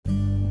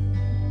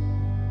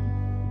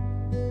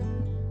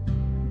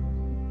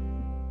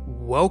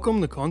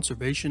Welcome to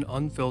Conservation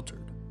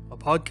Unfiltered, a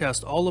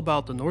podcast all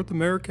about the North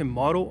American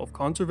model of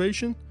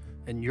conservation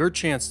and your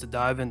chance to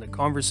dive into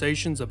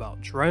conversations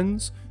about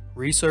trends,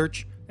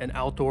 research, and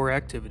outdoor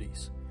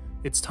activities.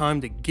 It's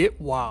time to get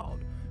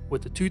wild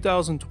with the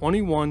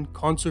 2021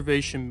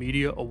 Conservation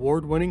Media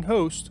Award-winning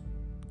host,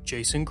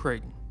 Jason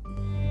Creighton.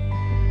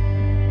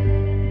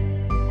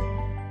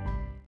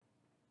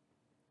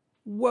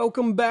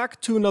 Welcome back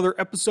to another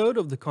episode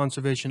of the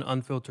Conservation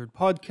Unfiltered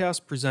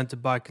podcast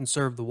presented by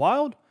Conserve the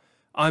Wild.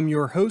 I'm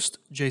your host,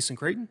 Jason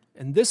Creighton,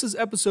 and this is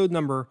episode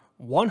number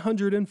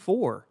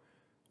 104,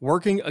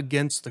 Working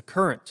Against the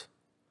Current.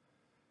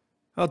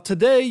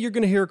 Today, you're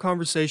going to hear a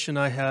conversation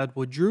I had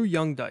with Drew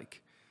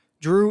Youngdyke.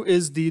 Drew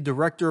is the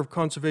Director of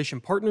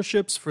Conservation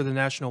Partnerships for the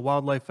National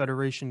Wildlife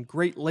Federation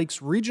Great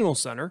Lakes Regional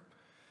Center.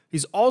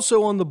 He's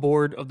also on the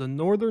board of the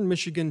Northern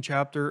Michigan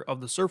chapter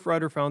of the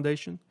Surfrider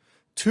Foundation,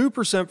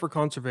 2% for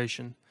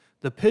Conservation,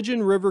 the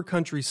Pigeon River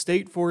Country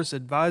State Forest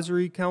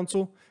Advisory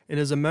Council, and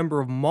is a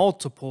member of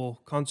multiple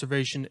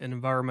conservation and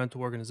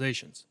environmental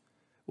organizations.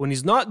 When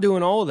he's not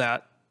doing all of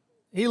that,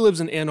 he lives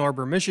in Ann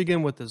Arbor,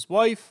 Michigan with his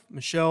wife,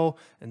 Michelle,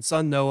 and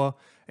son Noah,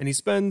 and he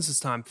spends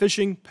his time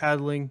fishing,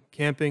 paddling,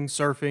 camping,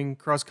 surfing,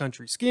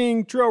 cross-country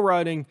skiing, trail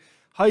riding,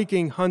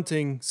 hiking,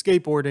 hunting,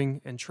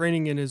 skateboarding, and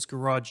training in his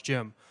garage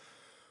gym.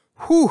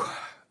 Whew,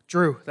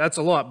 Drew, that's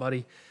a lot,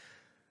 buddy.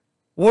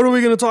 What are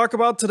we going to talk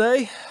about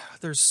today?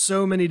 There's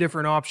so many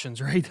different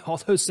options, right? All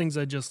those things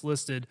I just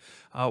listed.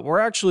 We're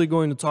actually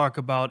going to talk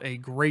about a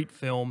great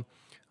film,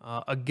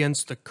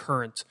 Against the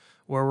Current,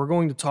 where we're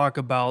going to talk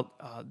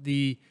about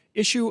the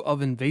issue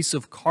of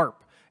invasive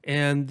carp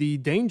and the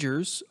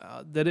dangers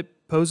that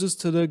it poses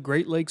to the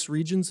Great Lakes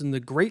regions and the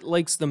Great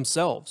Lakes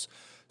themselves.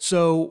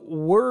 So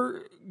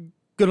we're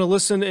going to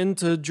listen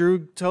into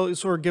Drew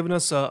sort of giving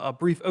us a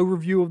brief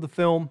overview of the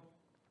film.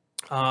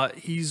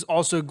 He's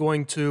also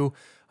going to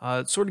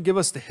sort of give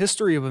us the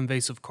history of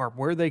invasive carp,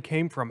 where they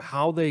came from,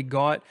 how they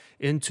got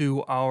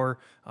into our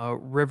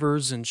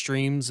rivers and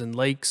streams and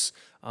lakes.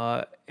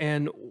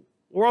 And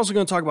we're also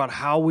going to talk about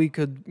how we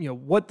could,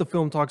 what the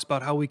film talks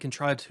about, how we can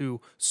try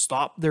to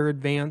stop their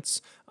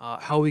advance,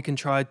 how we can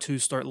try to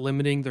start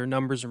limiting their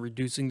numbers and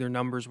reducing their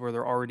numbers where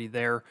they're already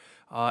there.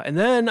 And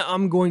then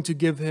I'm going to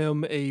give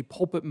him a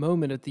pulpit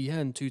moment at the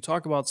end to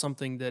talk about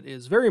something that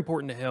is very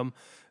important to him,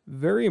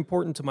 very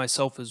important to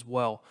myself as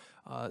well.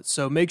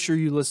 So make sure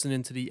you listen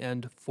into the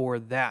end for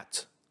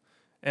that.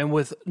 And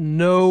with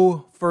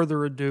no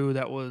further ado,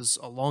 that was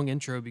a long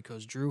intro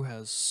because Drew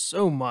has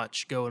so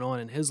much going on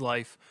in his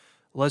life.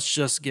 Let's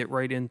just get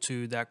right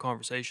into that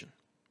conversation.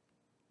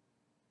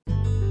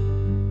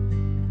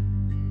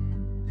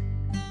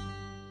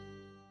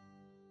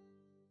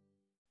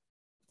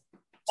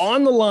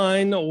 On the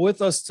line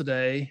with us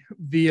today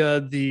via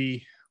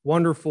the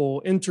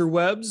wonderful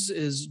interwebs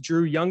is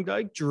Drew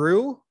Youngdyke.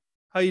 Drew,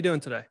 how you doing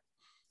today?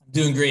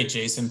 Doing great,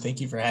 Jason.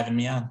 Thank you for having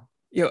me on.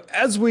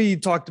 As we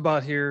talked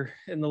about here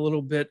in a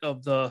little bit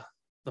of the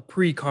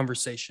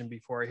pre-conversation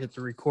before I hit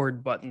the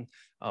record button,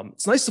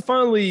 it's nice to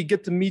finally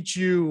get to meet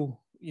you,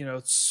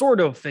 sort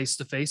of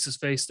face-to-face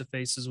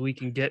as we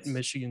can get in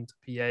Michigan to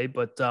PA.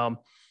 But,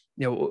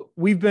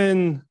 we've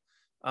been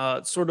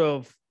sort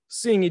of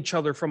seeing each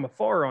other from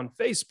afar on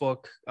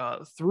Facebook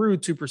through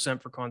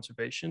 2% for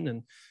Conservation.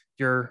 And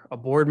you're a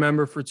board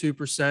member for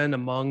 2%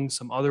 among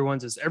some other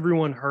ones, as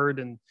everyone heard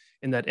in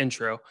that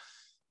intro.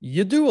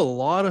 You do a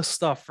lot of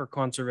stuff for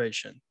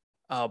conservation.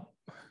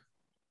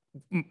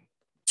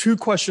 Two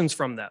questions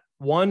from that.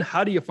 One,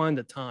 how do you find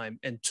the time?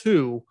 And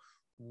two,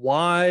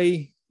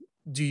 why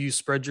do you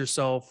spread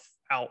yourself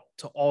out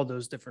to all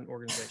those different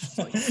organizations?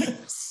 Like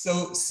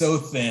so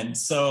thin.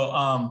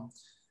 So,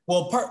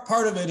 well,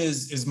 part of it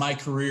is my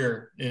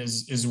career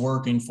is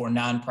working for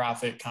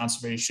nonprofit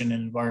conservation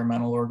and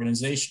environmental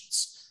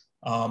organizations.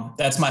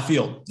 That's my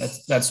field.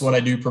 That's what I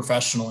do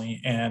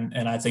professionally. And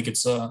I think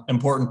it's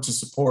important to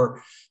support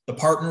the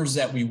partners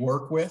that we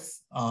work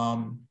with.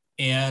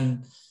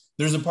 And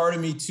there's a part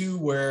of me too,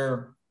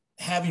 where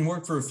having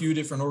worked for a few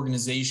different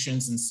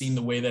organizations and seen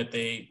the way that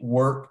they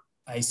work,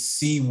 I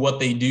see what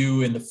they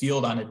do in the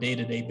field on a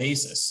day-to-day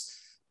basis.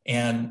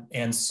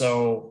 And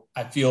so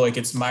I feel like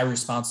it's my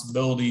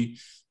responsibility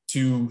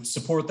to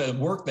support the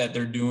work that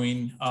they're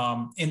doing.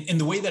 And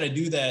the way that I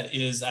do that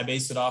is I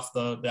base it off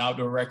the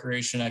outdoor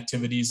recreation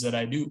activities that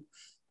I do.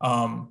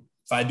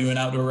 If I do an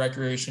outdoor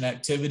recreation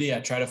activity, I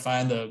try to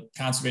find the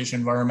conservation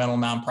environmental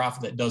nonprofit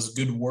that does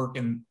good work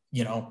and,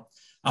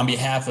 on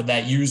behalf of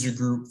that user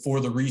group for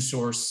the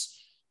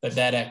resource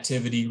that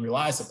activity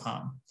relies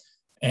upon.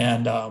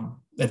 And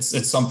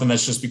it's something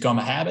that's just become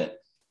a habit.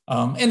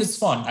 And it's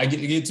fun. I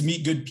get to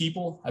meet good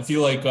people. I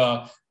feel like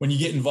when you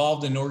get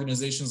involved in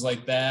organizations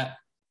like that,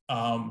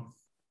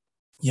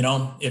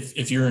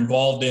 if you're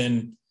involved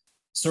in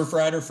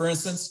Surfrider, for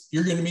instance,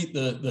 you're going to meet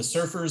the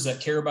surfers that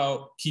care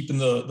about keeping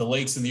the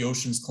lakes and the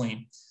oceans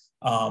clean.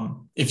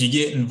 If you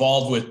get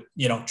involved with,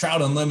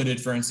 Trout Unlimited,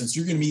 for instance,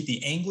 you're going to meet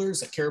the anglers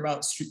that care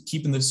about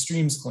keeping the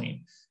streams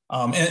clean.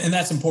 And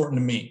that's important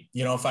to me.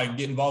 You know, if I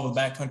get involved with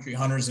backcountry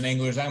hunters and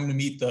anglers, I'm going to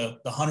meet the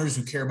hunters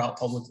who care about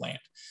public land.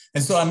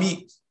 And so I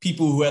meet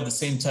people who have the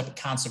same type of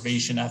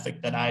conservation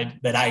ethic that I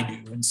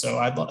do. And so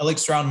I like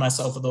surrounding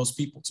myself with those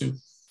people too.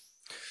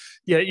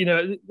 Yeah, you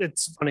know,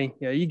 it's funny.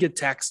 Yeah, you get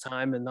tax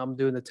time, and I'm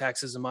doing the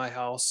taxes in my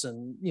house,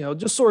 and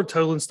just sort of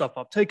totaling stuff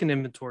up, taking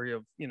inventory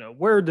of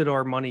where did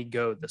our money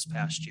go this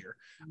past year,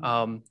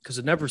 because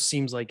it never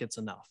seems like it's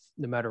enough,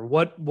 no matter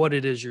what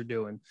it is you're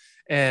doing.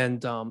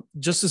 And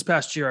just this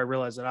past year, I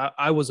realized that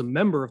I was a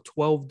member of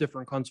 12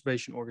 different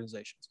conservation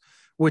organizations,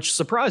 which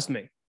surprised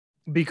me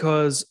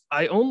because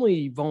I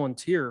only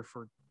volunteer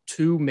for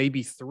 2,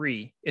 maybe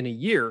 3 in a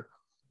year.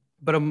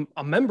 But I'm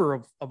a member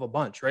of a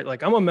bunch, right?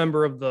 Like I'm a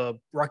member of the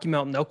Rocky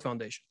Mountain Elk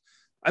Foundation.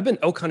 I've been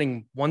elk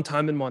hunting one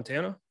time in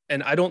Montana,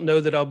 and I don't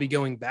know that I'll be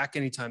going back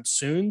anytime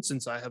soon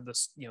since I have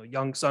this,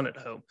 young son at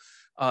home.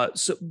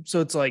 So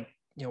it's like,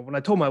 when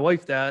I told my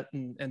wife that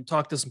and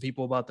talked to some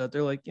people about that,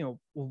 they're like, well,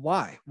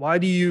 why? Why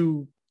do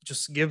you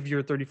just give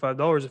your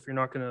 $35 if you're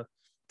not going to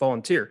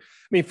volunteer?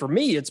 I mean, for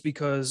me, it's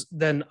because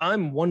then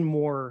I'm one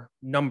more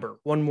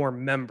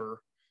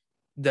member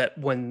that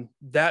when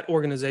that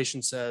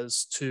organization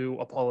says to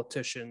a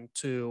politician,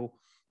 to,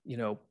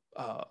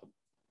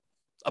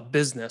 a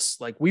business,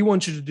 like, we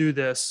want you to do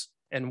this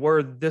and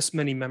we're this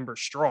many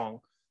members strong,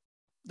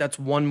 that's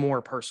one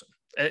more person,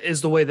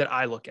 is the way that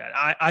I look at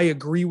it. I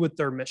agree with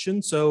their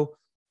mission. So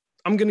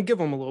I'm going to give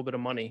them a little bit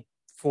of money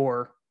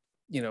for,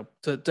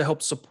 to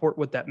help support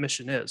what that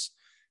mission is.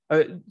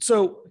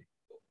 So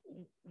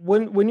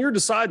when you're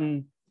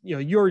deciding,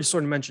 you already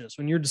sort of mentioned this,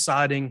 when you're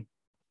deciding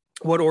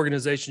what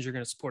organizations you're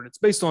going to support, it's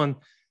based on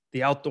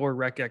the outdoor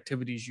rec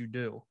activities you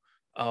do.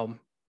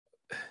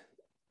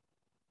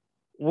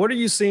 What are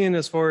you seeing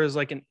as far as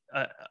like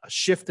a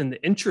shift in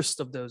the interest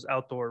of those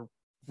outdoor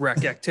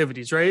rec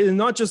activities, right? And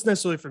not just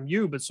necessarily from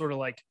you, but sort of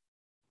like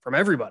from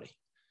everybody.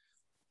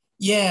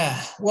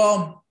 Yeah,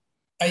 well,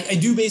 I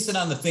do base it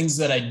on the things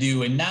that I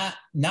do, and not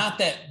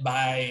that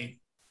by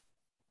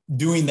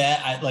doing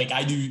that,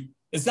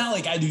 it's not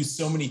like I do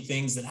so many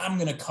things that I'm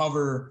going to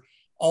cover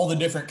all the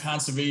different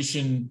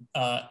conservation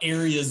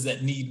areas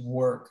that need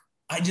work.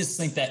 I just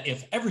think that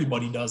if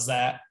everybody does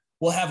that,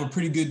 we'll have a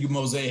pretty good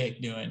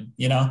mosaic doing,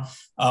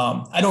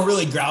 I don't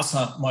really grouse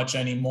hunt much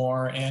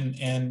anymore.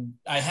 And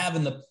I have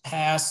in the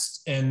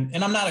past, and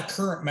I'm not a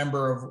current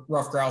member of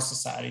Rough Grouse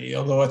Society,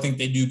 although I think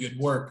they do good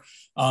work.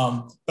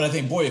 But I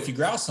think, boy, if you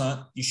grouse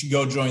hunt, you should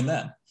go join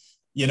them.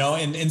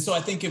 And so I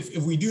think if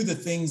we do the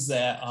things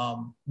that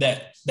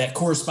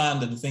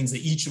correspond to the things that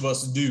each of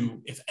us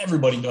do, if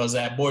everybody does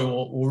that, boy,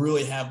 we'll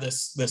really have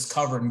this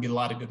covered and get a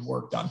lot of good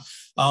work done.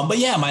 But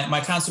yeah,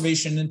 my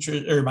conservation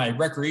interest or my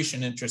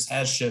recreation interest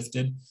has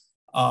shifted.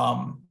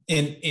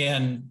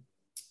 And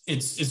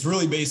it's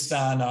really based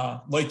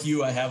on, like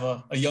you, I have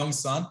a young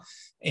son,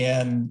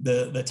 and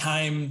the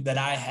time that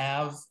I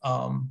have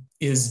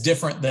is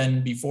different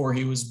than before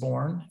he was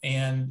born.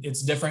 And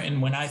it's different.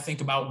 And when I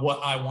think about what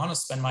I want to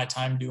spend my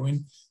time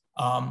doing,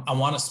 I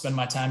want to spend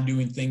my time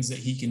doing things that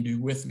he can do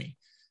with me.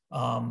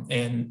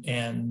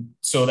 And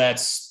so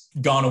that's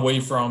gone away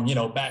from,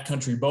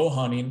 backcountry bow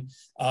hunting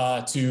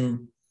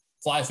to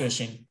fly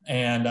fishing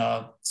and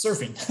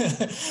surfing.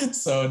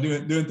 So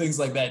doing things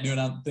like that,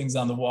 doing things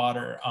on the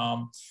water.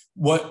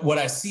 What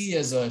I see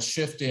as a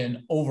shift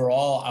in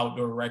overall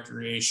outdoor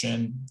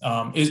recreation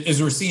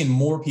is we're seeing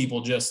more people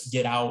just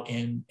get out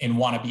and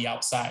want to be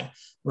outside.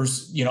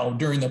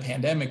 During the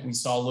pandemic, we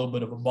saw a little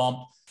bit of a bump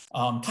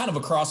kind of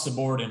across the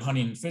board in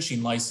hunting and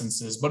fishing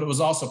licenses, but it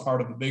was also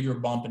part of a bigger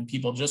bump in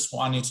people just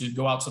wanting to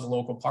go out to the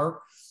local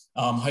park,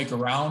 hike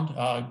around,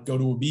 go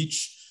to a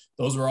beach.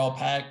 Those were all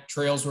packed,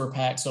 trails were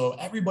packed. So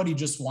everybody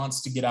just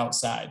wants to get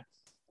outside.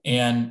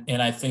 And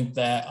I think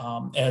that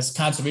as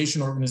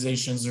conservation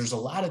organizations, there's a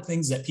lot of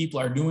things that people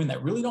are doing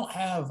that really don't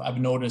have, I've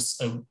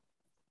noticed,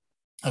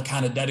 a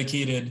kind of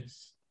dedicated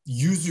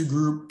user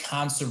group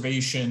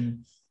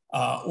conservation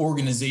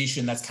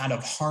organization that's kind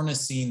of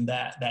harnessing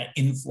that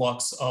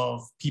influx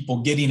of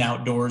people getting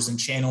outdoors and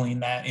channeling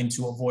that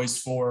into a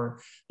voice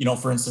for,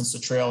 for instance, the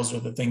trails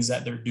or the things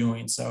that they're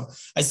doing. So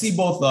I see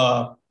both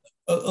a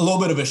little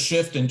bit of a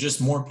shift in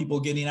just more people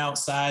getting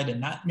outside and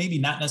not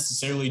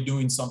necessarily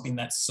doing something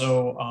that's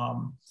so,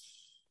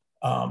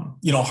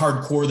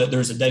 hardcore that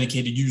there's a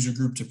dedicated user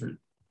group to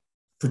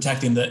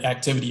protecting the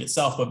activity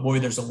itself. But boy,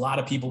 there's a lot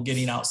of people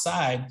getting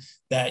outside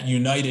that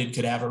united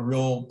could have a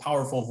real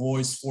powerful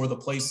voice for the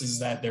places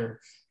that they're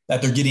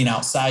getting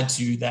outside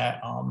to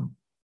that,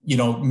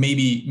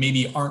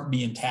 maybe aren't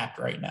being tapped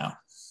right now.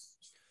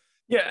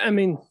 Yeah. I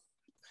mean,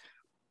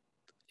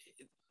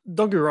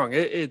 don't get me wrong.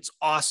 It's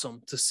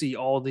awesome to see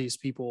all these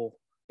people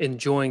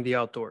enjoying the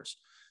outdoors,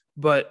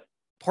 but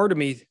part of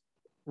me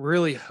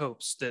really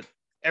hopes that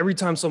every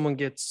time someone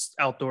gets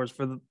outdoors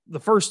for the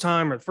first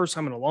time or the first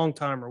time in a long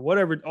time or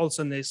whatever, all of a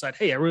sudden they decide,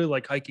 hey, I really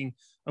like hiking.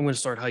 I'm going to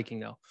start hiking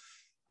now.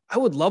 I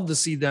would love to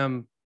see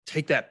them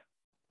take that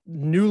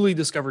newly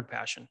discovered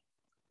passion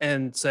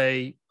and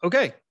say,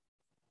 okay,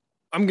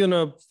 I'm going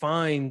to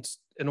find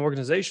an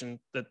organization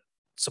that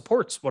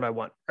supports what I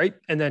want, right?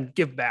 And then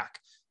give back.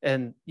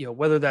 And,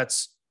 whether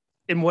that's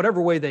in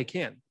whatever way they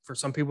can. For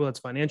some people, that's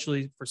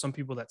financially. For some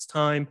people, that's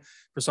time.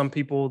 For some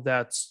people,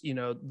 that's,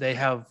 they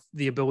have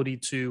the ability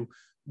to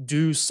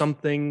do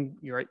something,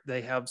 right?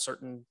 They have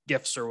certain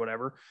gifts or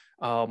whatever,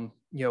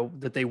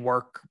 that they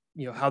work,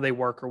 how they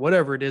work or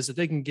whatever it is that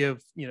they can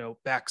give,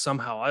 back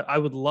somehow. I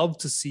would love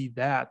to see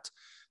that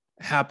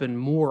happen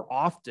more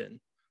often,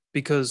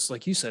 because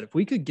like you said, if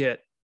we could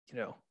get,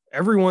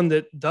 everyone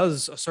that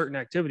does a certain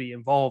activity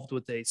involved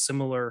with a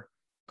similar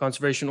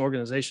conservation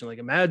organization, like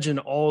imagine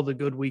all the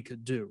good we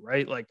could do,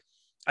 right? Like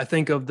I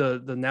think of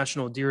the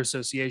National Deer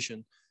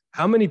Association.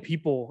 How many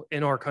people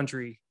in our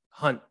country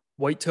hunt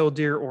white-tailed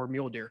deer or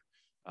mule deer?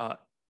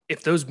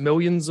 If those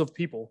millions of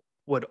people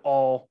would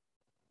all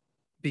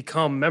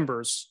become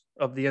members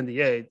of the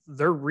NDA,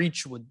 their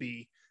reach would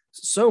be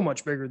so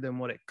much bigger than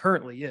what it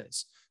currently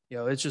is.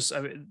 It's just,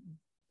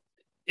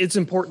 it's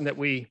important that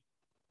we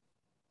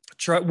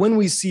try, when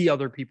we see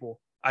other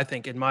people, I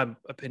think, in my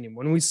opinion,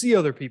 when we see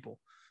other people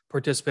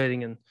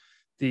participating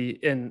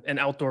in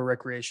outdoor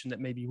recreation that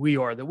maybe we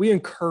are, that we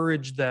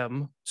encourage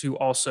them to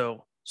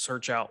also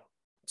search out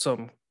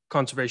some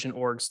conservation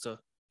orgs to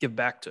give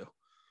back to.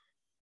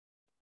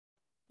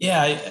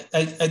 Yeah,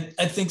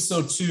 I think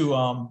so too.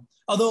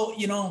 Although,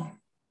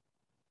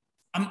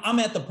 I'm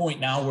at the point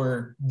now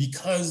where,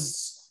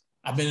 because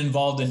I've been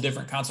involved in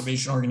different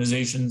conservation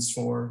organizations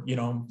for,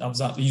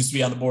 I used to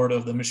be on the board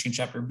of the Michigan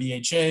chapter of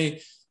BHA,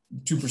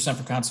 2%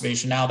 for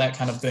conservation, now that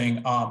kind of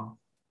thing.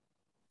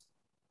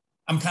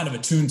 I'm kind of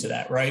attuned to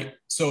that, right?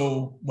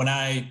 So when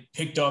I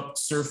picked up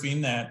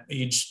surfing at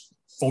age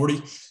 40,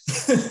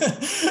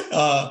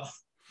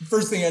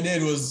 first thing I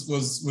did was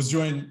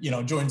join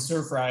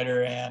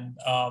Surfrider, and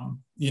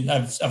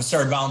I've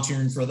started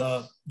volunteering for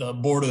the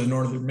board of the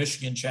Northern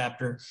Michigan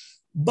chapter,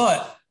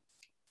 but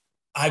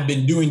I've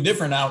been doing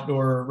different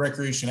outdoor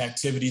recreation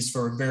activities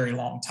for a very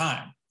long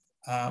time.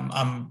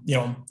 I'm,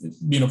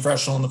 being a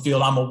professional in the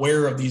field, I'm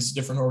aware of these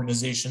different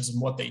organizations and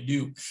what they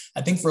do.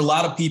 I think for a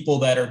lot of people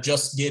that are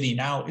just getting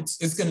out,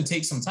 it's going to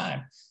take some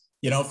time.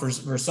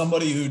 For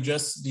somebody who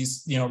just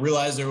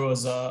realized there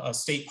was a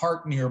state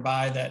park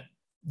nearby that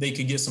they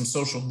could get some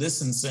social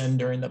distance in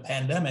during the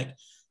pandemic,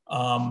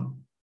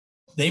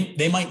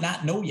 they might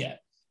not know yet,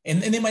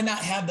 and they might not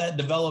have that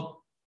developed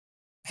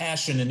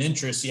passion and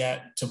interest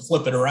yet to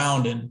flip it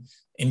around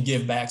and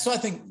give back. So I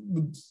think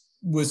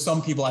with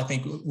some people, I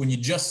think when you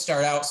just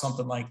start out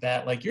something like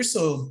that, like you're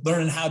still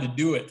learning how to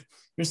do it,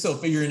 you're still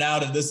figuring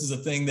out if this is a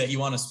thing that you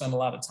want to spend a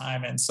lot of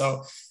time in.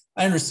 So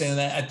I understand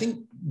that. I think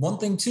one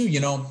thing too,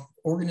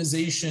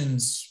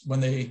 organizations, when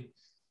they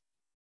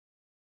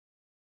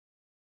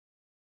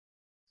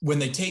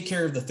take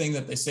care of the thing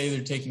that they say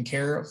they're taking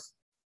care of,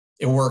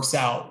 it works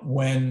out.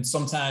 When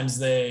sometimes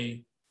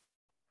they,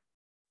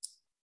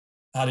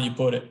 how do you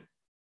put it?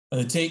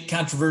 They take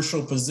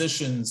controversial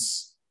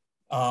positions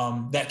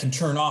that can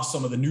turn off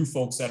some of the new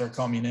folks that are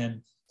coming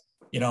in.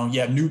 You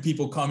have new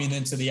people coming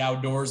into the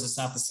outdoors. It's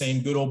not the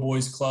same good old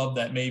boys club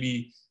that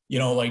maybe,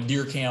 like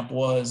deer camp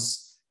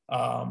was,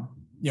 for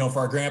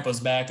our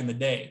grandpas back in the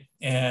day.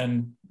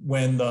 And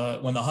when the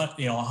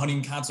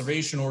hunting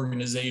conservation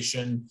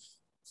organization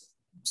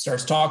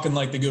starts talking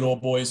like the good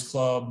old boys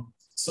club,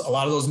 so a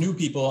lot of those new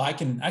people, I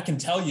can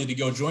tell you to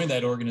go join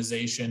that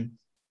organization.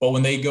 But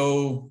when they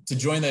go to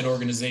join that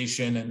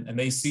organization and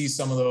they see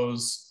some of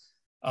those,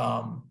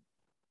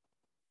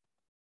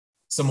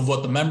 some of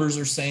what the members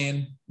are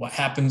saying, what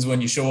happens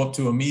when you show up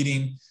to a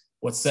meeting,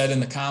 what's said in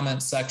the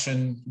comments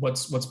section,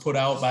 what's put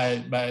out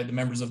by the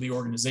members of the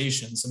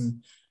organizations.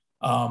 And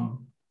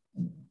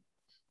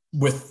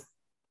with,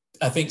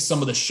 I think, some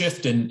of the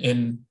shift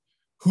in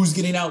who's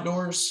getting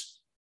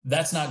outdoors,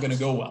 that's not going to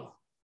go well.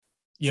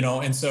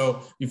 And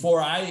so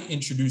before I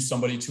introduce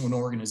somebody to an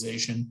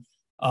organization,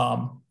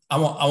 I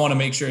want to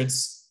make sure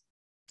it's,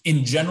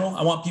 in general,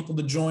 I want people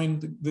to join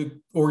the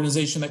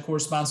organization that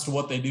corresponds to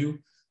what they do.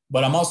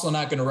 But I'm also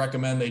not going to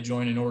recommend they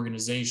join an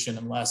organization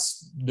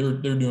unless they're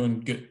doing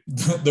good,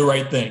 the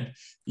right thing.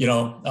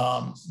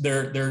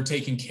 They're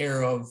taking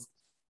care of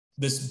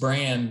this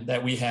brand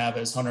that we have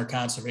as hunter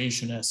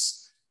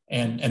conservationists,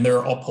 and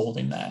they're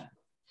upholding that.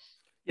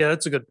 Yeah,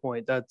 that's a good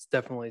point. That's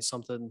definitely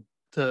something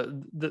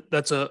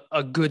that's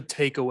a good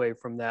takeaway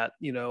from that,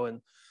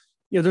 and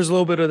there's a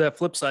little bit of that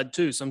flip side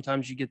too.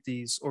 Sometimes you get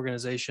these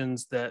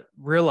organizations that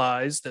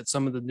realize that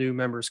some of the new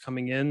members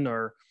coming in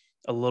are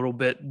a little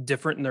bit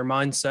different in their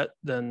mindset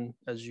than,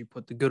 as you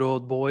put, the good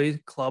old boy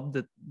club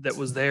that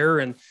was there,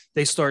 and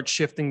they start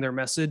shifting their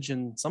message.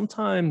 And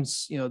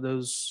sometimes,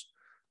 those,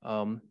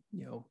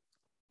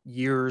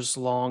 years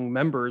long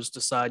members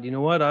decide,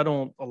 what, I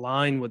don't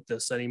align with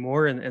this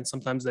anymore. And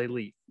sometimes they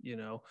leave,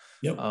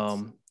 Yep.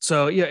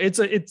 So yeah,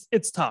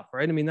 it's tough,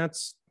 right? I mean,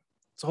 it's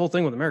the whole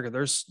thing with America.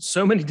 There's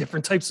so many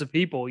different types of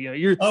people.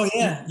 You're not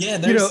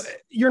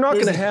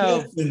going to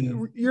have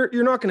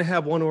you're not going to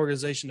have one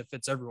organization that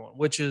fits everyone,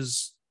 which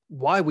is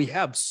why we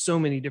have so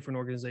many different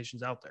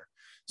organizations out there.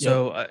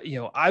 So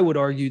I would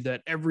argue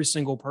that every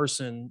single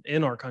person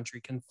in our country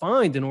can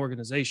find an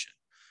organization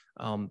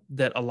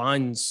that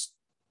aligns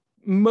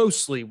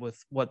mostly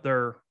with what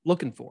they're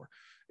looking for.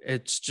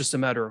 It's just a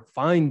matter of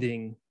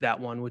finding that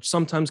one, which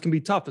sometimes can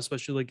be tough,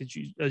 especially like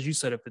as you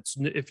said,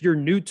 if you're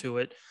new to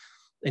it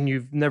and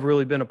you've never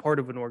really been a part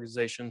of an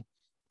organization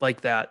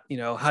like that,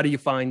 how do you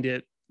find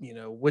it?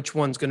 Which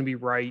one's going to be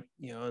right?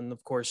 And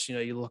of course,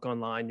 you look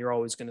online, you're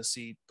always going to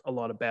see a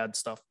lot of bad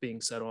stuff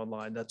being said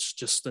online. That's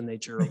just the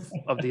nature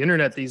of the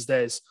internet these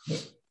days.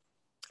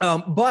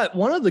 But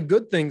one of the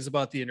good things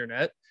about the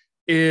internet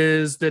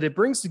is that it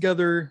brings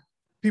together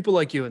people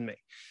like you and me,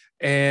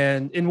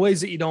 and in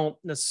ways that you don't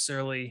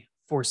necessarily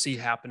foresee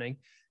happening.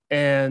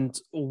 And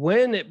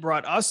when it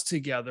brought us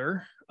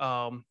together,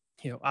 I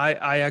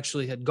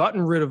actually had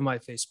gotten rid of my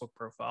Facebook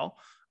profile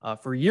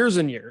for years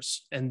and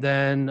years, and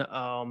then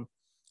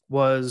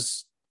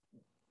was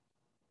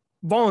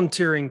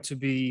volunteering to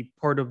be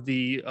part of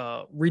the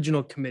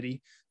regional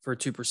committee for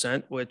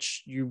 2%,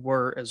 which you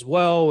were as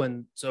well.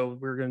 And so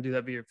we were going to do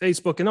that via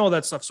Facebook, and all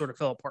that stuff sort of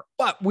fell apart.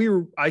 But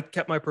I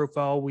kept my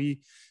profile. We,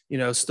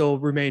 still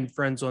remained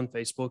friends on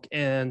Facebook.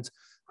 And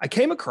I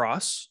came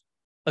across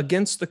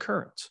Against the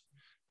Current,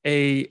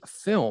 a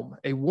film,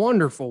 a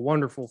wonderful,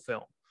 wonderful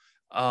film.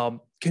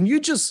 Can you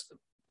just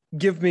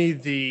give me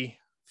the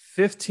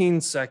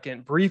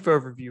 15-second brief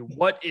overview?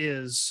 What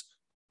is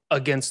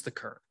Against the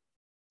Current?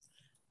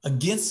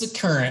 Against the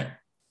Current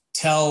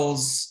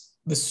tells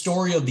the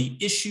story of the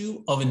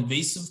issue of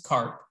invasive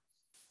carp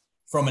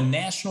from a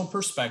national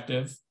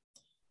perspective,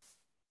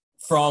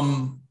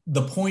 from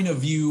the point of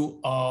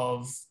view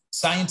of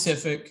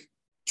scientific,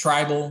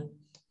 tribal,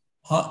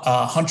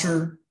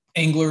 hunter,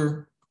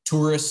 angler,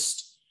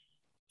 tourist,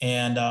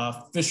 and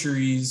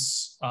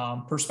fisheries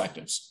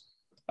perspectives.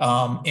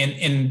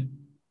 And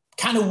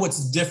kind of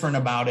what's different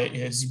about it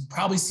is you've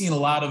probably seen a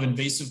lot of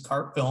invasive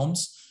carp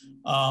films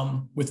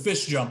with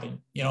fish jumping.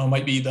 It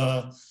might be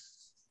the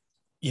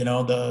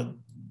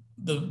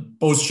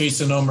boats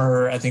chasing them,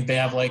 or I think they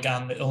have like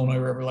on the Illinois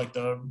River, like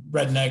the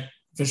redneck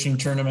fishing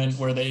tournament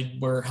where they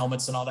wear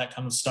helmets and all that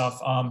kind of stuff.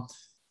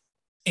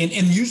 And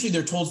usually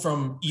they're told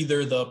from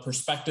either the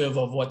perspective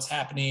of what's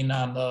happening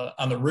on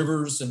the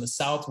rivers in the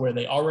South where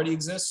they already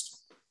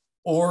exist,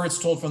 or it's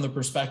told from the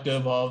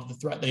perspective of the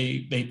threat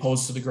they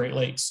pose to the Great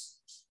Lakes.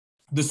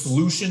 The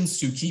solutions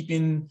to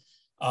keeping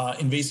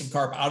invasive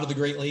carp out of the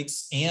Great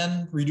Lakes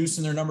and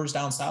reducing their numbers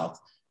down south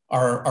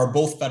are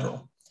both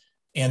federal.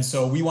 And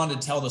so we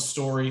wanted to tell the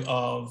story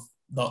of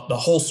the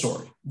whole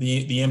story,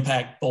 the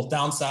impact both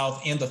down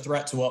south and the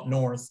threat to up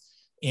north,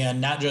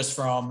 and not just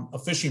from a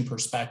fishing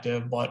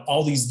perspective, but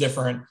all these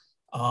different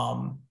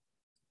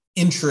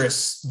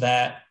interests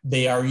that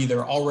they are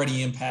either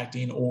already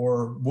impacting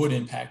or would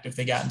impact if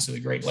they got into the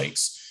Great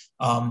Lakes.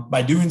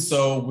 By doing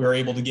so, we're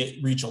able to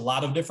reach a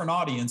lot of different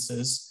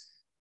audiences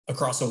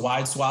across a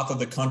wide swath of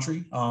the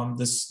country.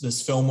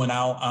 This film went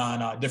out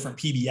on different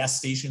PBS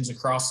stations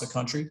across the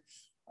country.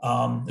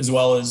 As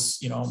well as,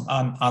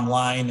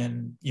 online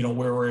and,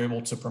 where we're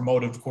able to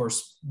promote it. Of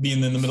course,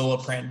 being in the middle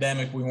of a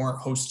pandemic, we weren't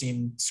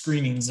hosting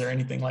screenings or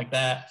anything like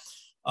that.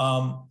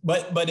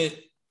 But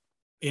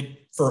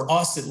it, for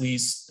us, at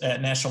least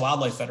at National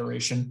Wildlife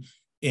Federation,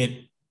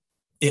 it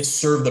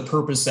served the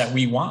purpose that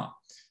we want.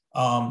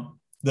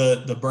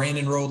 The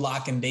Brandon Road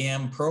Lock and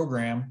Dam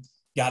program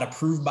got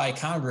approved by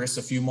Congress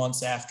a few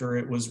months after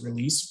it was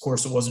released. Of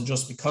course, it wasn't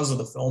just because of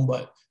the film,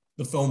 but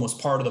the film was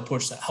part of the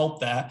push that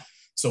helped that.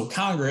 So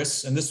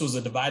Congress, and this was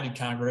a divided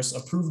Congress,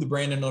 approved the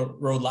Brandon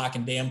Road Lock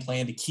and Dam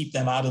plan to keep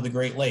them out of the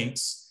Great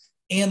Lakes.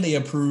 And they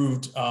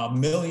approved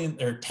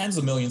tens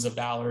of millions of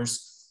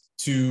dollars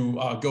to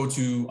go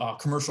to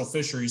commercial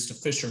fisheries to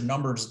fish their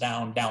numbers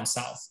down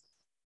south.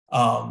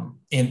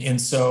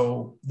 And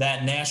so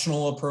that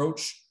national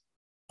approach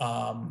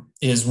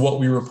is what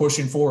we were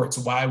pushing for. It's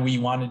why we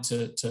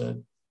wanted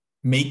to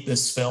make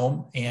this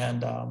film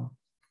and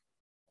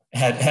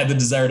had the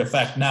desired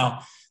effect.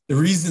 Now, the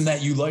reason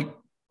that you like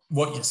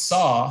what you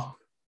saw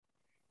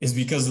is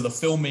because of the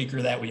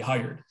filmmaker that we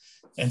hired.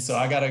 And so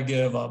I got to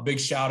give a big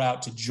shout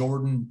out to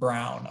Jordan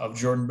Brown of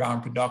Jordan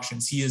Brown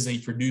Productions. He is a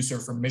producer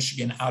from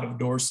Michigan Out of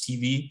Doors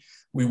TV.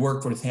 We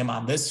worked with him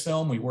on this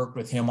film. We worked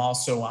with him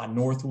also on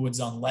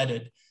Northwoods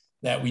Unleaded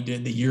that we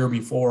did the year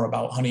before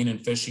about hunting and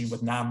fishing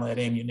with non-lead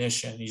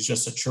ammunition. He's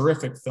just a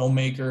terrific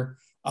filmmaker,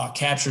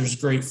 captures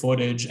great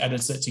footage,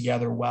 edits it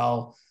together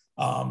well.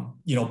 I'm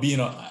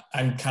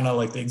kind of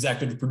like the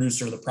executive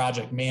producer, the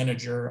project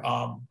manager.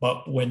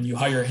 But when you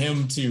hire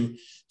him to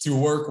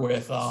work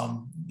with,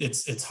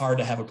 it's hard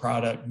to have a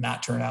product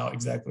not turn out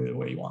exactly the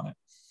way you want it.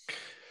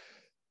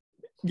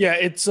 Yeah,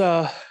 it's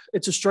a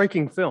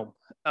striking film.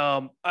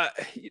 I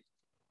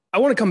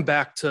want to come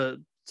back to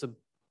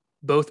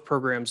both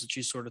programs that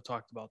you sort of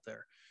talked about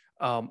there.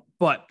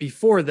 But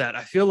before that,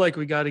 I feel like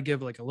we got to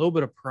give like a little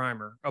bit of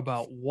primer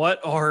about what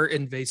are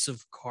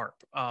invasive carp.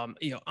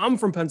 I'm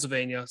from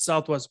Pennsylvania,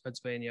 Southwest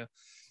Pennsylvania.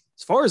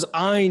 As far as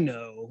I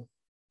know,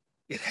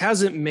 it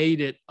hasn't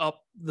made it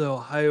up the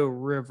Ohio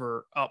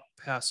River up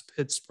past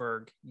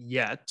Pittsburgh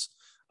yet.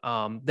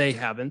 They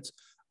haven't.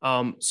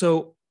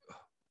 So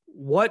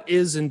what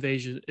is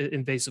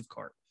invasive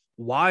carp?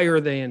 why are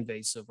they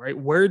invasive, right?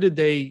 Where'd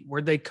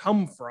they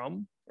come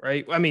from,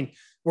 right? I mean,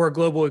 we're a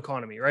global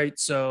economy, right?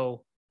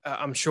 So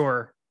I'm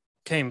sure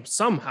came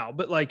somehow,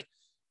 but like,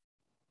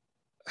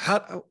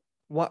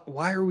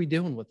 why are we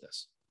dealing with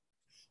this?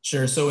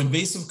 Sure. So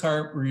invasive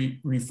carp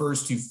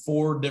refers to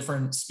 4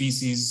 different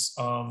species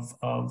of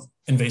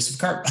invasive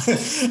carp.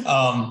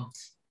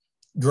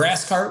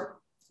 Grass carp,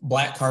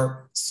 black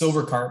carp,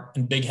 silver carp,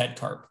 and bighead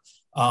carp.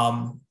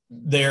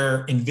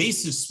 They're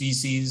invasive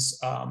species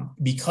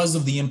because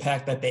of the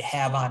impact that they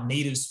have on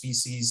native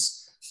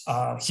species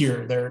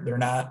here. They're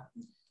not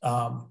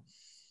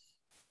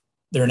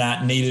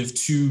native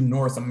to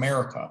North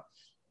America.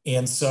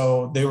 And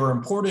so they were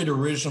imported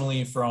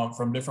originally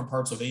from different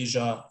parts of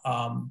Asia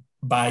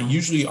by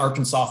usually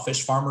Arkansas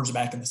fish farmers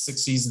back in the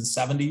 60s and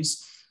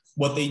 70s.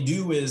 What they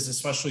do is,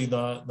 especially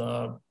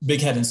the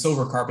bighead and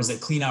silver carp, is they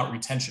clean out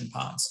retention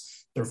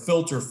ponds. They're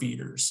filter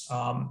feeders.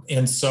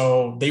 And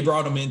so they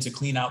brought them in to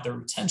clean out their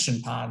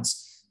retention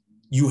ponds.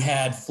 You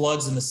had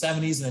floods in the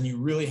 70s, and then you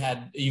really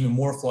had even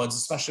more floods,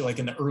 especially like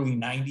in the early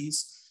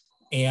 90s.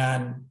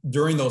 And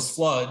during those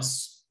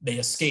floods, they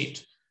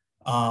escaped.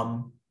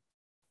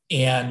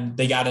 And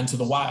they got into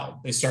the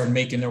wild. They started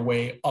making their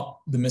way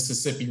up the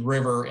Mississippi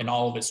River and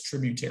all of its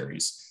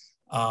tributaries.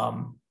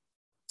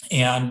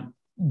 And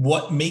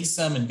what makes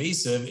them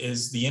invasive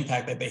is the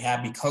impact that they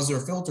have because they're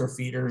filter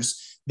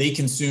feeders. They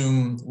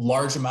consume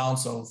large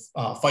amounts of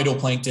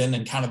phytoplankton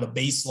and kind of the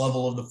base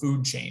level of the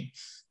food chain.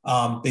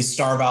 They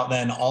starve out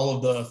then all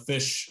of the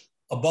fish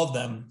above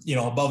them,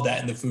 above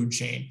that in the food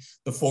chain,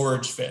 the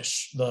forage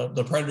fish,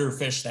 the predator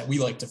fish that we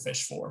like to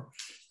fish for.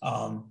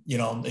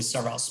 They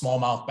starve out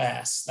smallmouth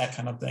bass, that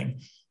kind of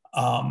thing.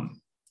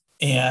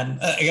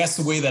 And I guess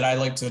the way that I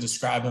like to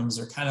describe them is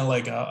they're kind of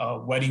like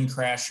a wedding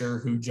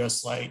crasher who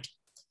just like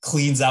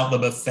cleans out the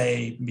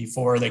buffet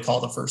before they call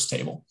the first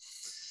table.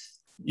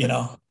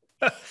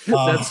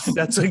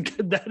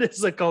 That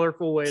is a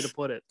colorful way to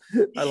put it.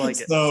 I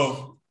like it.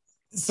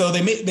 So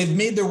they've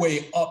made their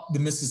way up the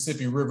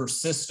Mississippi River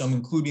system,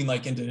 including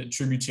like into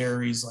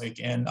tributaries like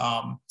in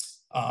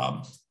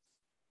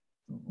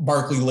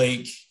Barkley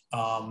Lake,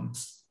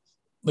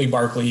 Lake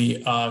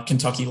Barkley,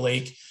 Kentucky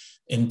Lake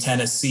in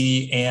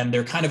Tennessee, and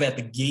they're kind of at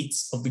the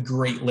gates of the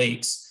Great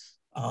Lakes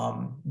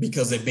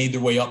because they've made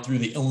their way up through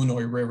the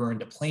Illinois River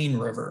into Plain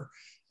River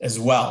as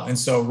well. And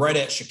so right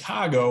at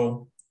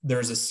Chicago,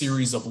 there's a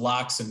series of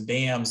locks and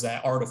dams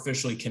that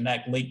artificially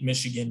connect Lake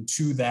Michigan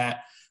to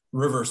that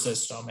river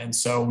system. And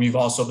so we've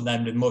also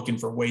then been looking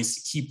for ways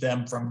to keep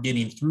them from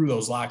getting through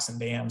those locks and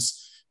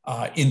dams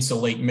into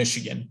Lake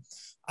Michigan.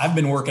 I've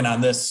been working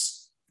on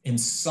this in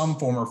some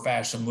form or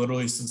fashion,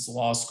 literally since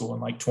law school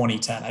in like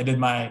 2010. I did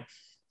my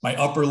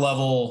upper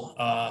level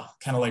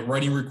kind of like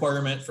writing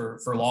requirement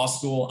for law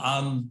school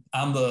on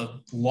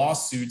the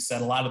lawsuits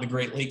that a lot of the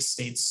Great Lakes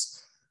states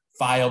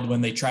filed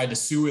when they tried to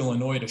sue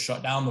Illinois to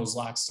shut down those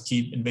locks to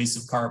keep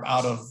invasive carp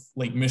out of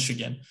Lake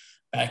Michigan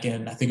back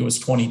in, I think it was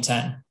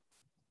 2010.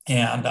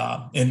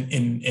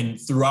 And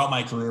throughout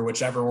my career,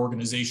 whichever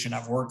organization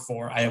I've worked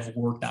for, I have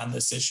worked on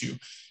this issue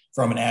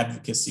from an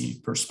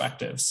advocacy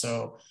perspective.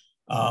 So,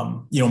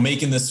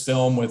 making this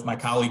film with my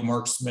colleague,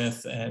 Mark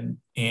Smith, and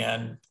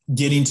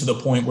getting to the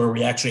point where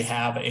we actually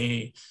have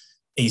a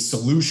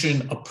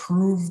solution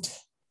approved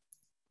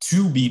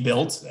to be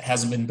built, it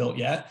hasn't been built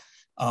yet,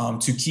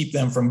 to keep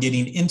them from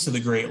getting into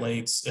the Great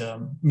Lakes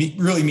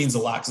really means a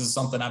lot, because it's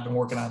something I've been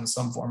working on in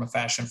some form of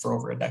fashion for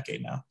over a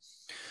decade now.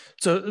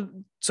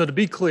 So to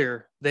be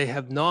clear, they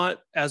have not,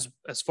 as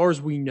far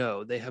as we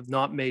know, they have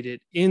not made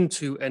it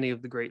into any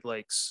of the Great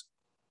Lakes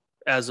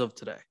as of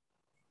today.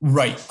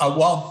 Right.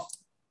 Well,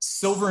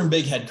 silver and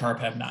bighead carp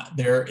have not.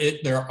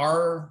 There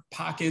are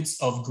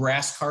pockets of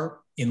grass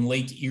carp in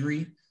Lake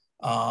Erie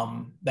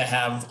that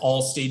have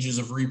all stages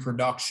of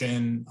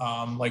reproduction,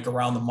 like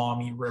around the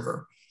Maumee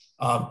River.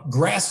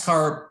 Grass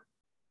carp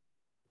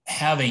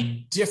have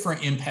a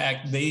different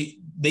impact. They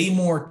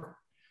more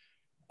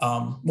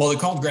they're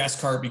called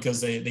grass carp because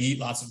they eat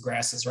lots of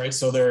grasses, right?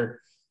 So they're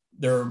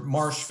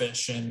marsh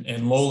fish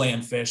and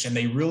lowland fish, and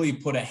they really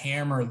put a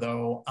hammer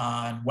though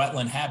on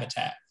wetland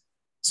habitat.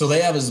 So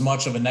they have as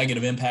much of a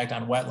negative impact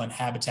on wetland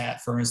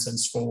habitat, for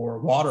instance, for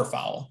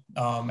waterfowl,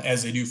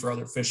 as they do for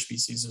other fish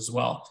species as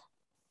well.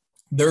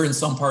 They're in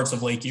some parts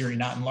of Lake Erie,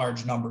 not in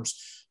large numbers,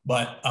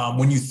 but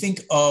when you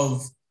think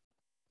of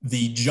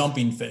the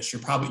jumping fish,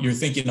 you're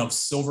thinking of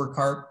silver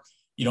carp.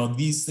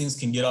 These things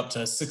can get up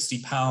to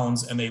 60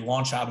 pounds, and they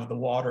launch out of the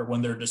water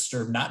when they're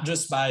disturbed, not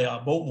just by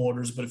boat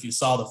motors, but if you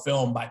saw the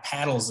film, by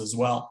paddles as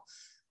well.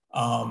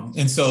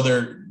 And so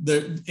they're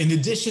in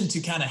addition to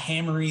kind of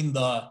hammering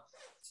the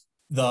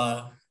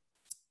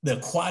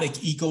aquatic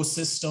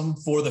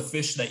ecosystem for the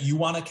fish that you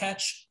want to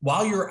catch,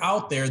 while you're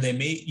out there,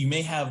 you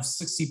may have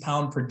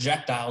 60-pound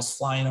projectiles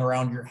flying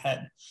around your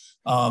head.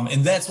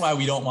 And that's why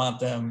we don't want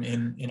them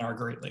in our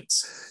Great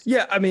Lakes.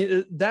 Yeah. I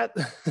mean, that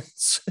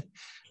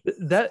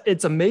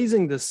it's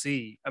amazing to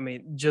see. I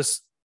mean,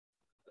 just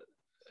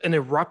an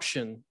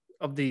eruption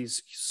of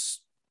these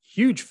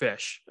huge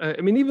fish. I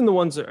mean, even the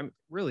ones that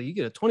really, you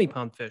get a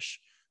 20-pound fish,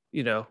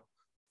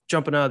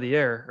 jumping out of the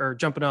air or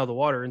jumping out of the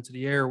water into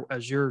the air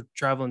as you're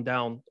traveling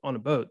down on a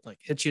boat, like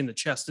hits you in the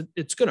chest,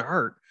 it's going to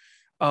hurt.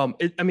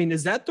 I mean,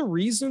 is that the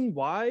reason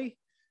why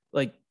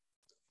like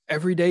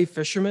everyday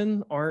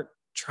fishermen aren't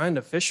trying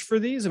to fish for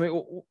these? I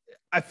mean,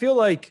 I feel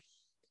like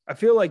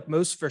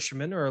most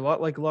fishermen are a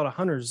lot of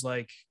hunters.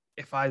 Like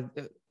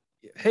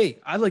hey,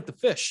 I like the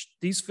fish.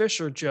 These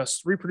fish are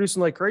just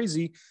reproducing like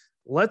crazy.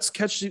 Let's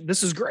catch.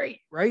 This is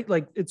great, right?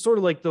 Like it's sort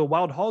of like the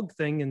wild hog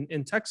thing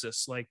in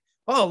Texas. Like,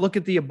 oh, look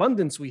at the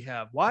abundance we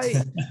have. Why?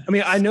 I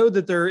mean, I know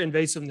that they're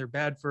invasive and they're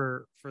bad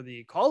for the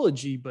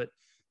ecology, but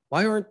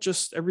why aren't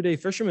just everyday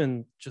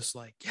fishermen just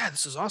like, yeah,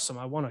 this is awesome.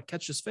 I want to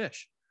catch this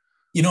fish.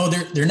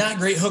 They're not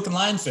great hook and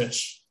line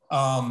fish.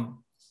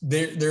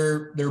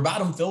 They're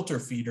bottom filter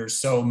feeders.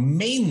 So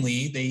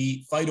mainly they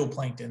eat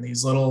phytoplankton,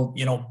 these little,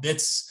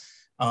 bits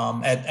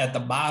at the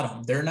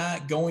bottom. They're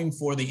not going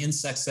for the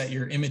insects that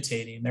you're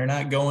imitating. They're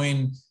not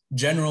going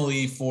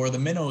generally for the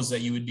minnows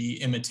that you would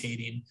be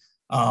imitating.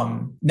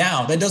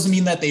 Now that doesn't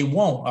mean that they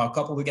won't. A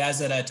couple of the guys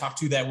that I talked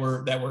to that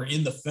were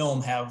in the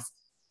film have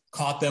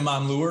caught them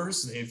on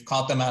lures. They've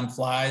caught them on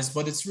flies,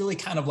 but it's really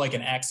kind of like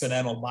an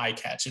accidental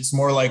bycatch. It's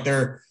more like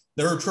they're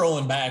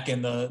trolling back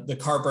and the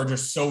carp are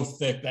just so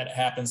thick that it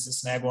happens to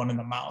snag one in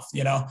the mouth,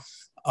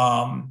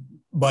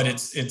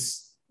 but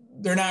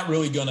they're not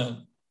really going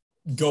to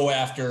go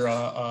after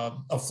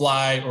a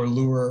fly or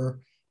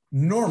lure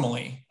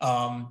normally,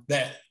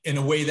 that in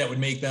a way that would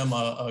make them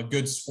a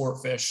good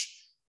sport fish,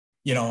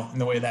 in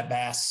the way that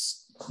bass,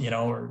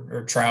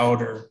 or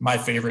trout or my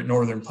favorite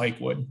northern pike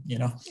would,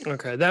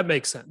 Okay. That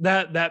makes sense.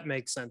 That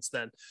makes sense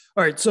then.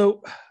 All right.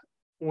 So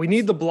we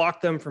need to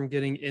block them from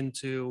getting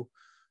into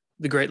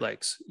the Great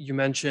Lakes. You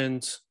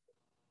mentioned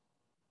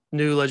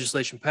new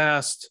legislation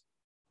passed,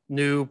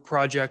 new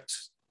project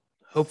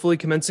hopefully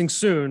commencing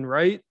soon,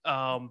 right?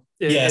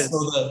 This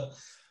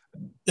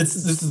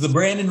is the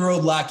Brandon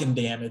Road Lock and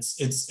Dam.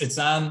 It's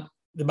on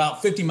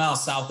about 50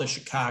 miles south of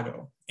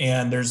Chicago,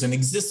 and there's an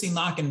existing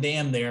lock and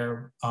dam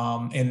there,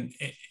 and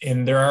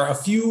there are a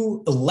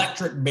few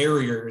electric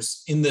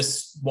barriers in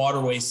this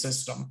waterway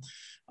system,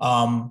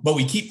 but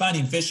we keep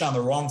finding fish on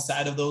the wrong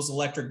side of those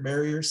electric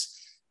barriers.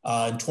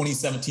 In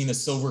 2017, a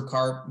silver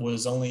carp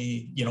was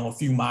only, a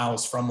few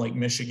miles from Lake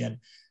Michigan.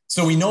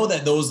 So we know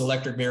that those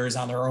electric barriers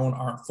on their own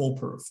aren't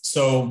foolproof.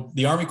 So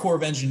the Army Corps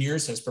of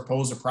Engineers has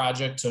proposed a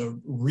project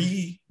to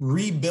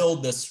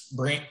rebuild this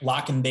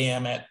lock and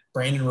dam at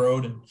Brandon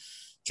Road in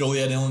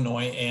Joliet,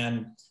 Illinois.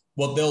 And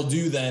what they'll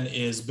do then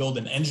is build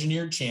an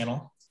engineered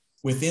channel.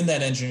 Within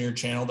that engineered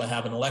channel, they'll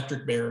have an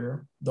electric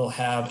barrier. They'll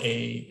have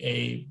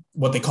a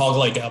what they call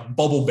like a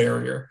bubble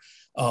barrier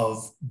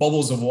of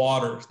bubbles of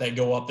water that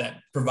go up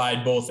that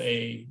provide both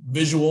a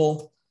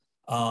visual,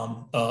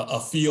 a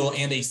feel,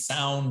 and a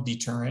sound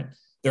deterrent.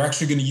 They're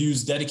actually going to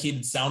use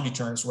dedicated sound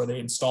deterrents where they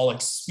install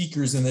like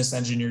speakers in this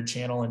engineered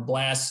channel and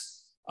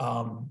blast,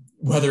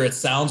 whether it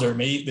sounds or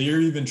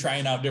they're even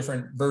trying out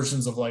different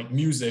versions of like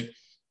music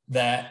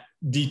that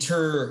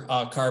deter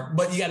carp.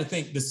 But you got to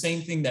think the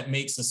same thing that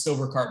makes the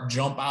silver carp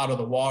jump out of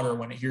the water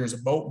when it hears a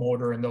boat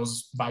motor and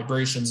those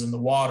vibrations in the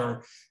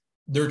water.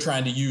 They're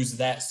trying to use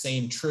that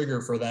same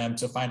trigger for them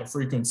to find a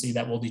frequency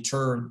that will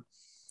deter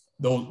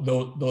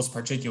those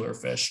particular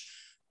fish.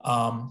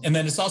 And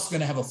then it's also going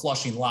to have a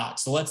flushing lock.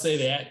 So let's say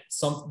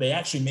they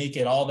actually make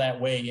it all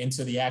that way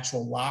into the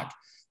actual lock.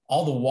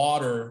 All the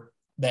water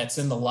that's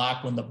in the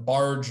lock when the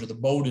barge or the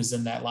boat is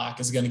in that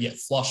lock is going to get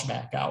flushed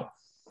back out.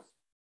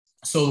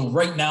 So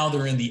right now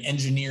they're in the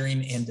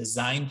engineering and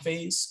design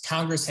phase.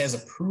 Congress has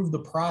approved the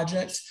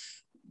project.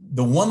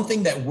 The one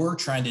thing that we're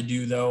trying to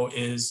do though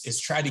is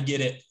try to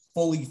get it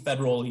fully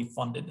federally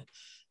funded.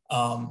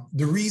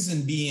 The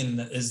reason being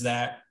is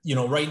that,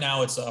 right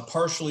now it's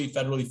partially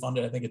federally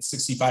funded. I think it's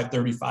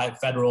 65-35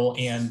 federal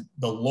and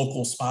the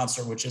local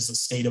sponsor, which is the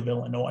state of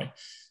Illinois.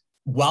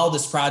 While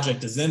this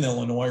project is in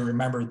Illinois,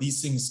 remember,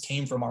 these things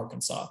came from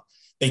Arkansas.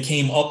 They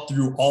came up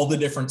through all the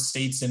different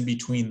states in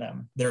between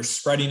them. They're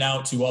spreading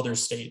out to other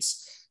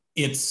states.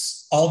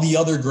 It's all the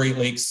other Great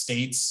Lakes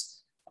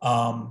states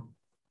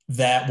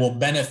that will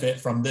benefit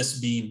from this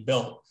being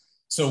built.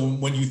 So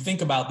when you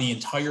think about the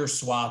entire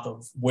swath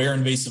of where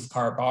invasive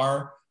carp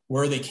are,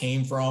 where they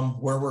came from,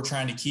 where we're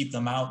trying to keep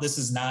them out, this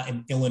is not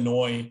an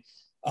Illinois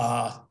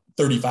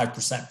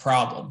 35%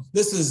 problem.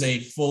 This is a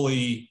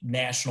fully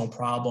national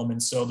problem.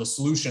 And so the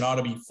solution ought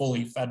to be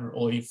fully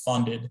federally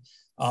funded,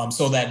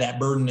 so that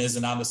burden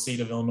isn't on the state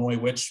of Illinois,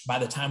 which by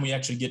the time we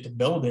actually get to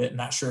build it,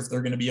 not sure if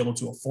they're going to be able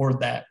to afford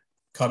that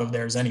cut of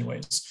theirs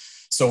anyways.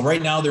 So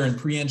right now they're in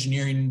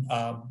pre-engineering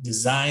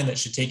design that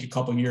should take a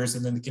couple of years,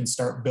 and then they can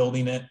start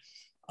building it.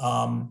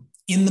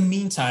 In the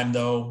meantime,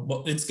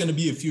 though, it's going to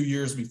be a few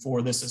years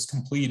before this is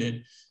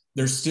completed.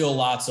 There's still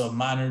lots of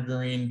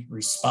monitoring,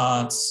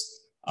 response,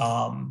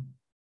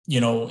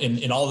 in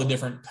all the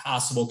different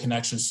possible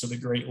connections to the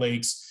Great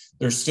Lakes.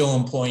 They're still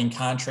employing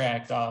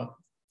contract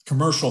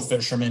commercial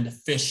fishermen to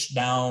fish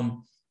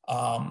down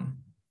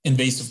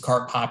invasive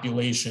carp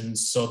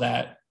populations so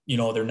that,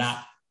 they're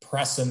not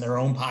pressing their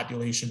own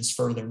populations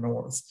further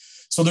north.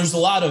 So there's a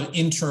lot of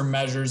interim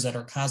measures that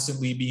are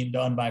constantly being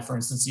done by, for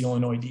instance, the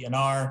Illinois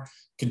DNR,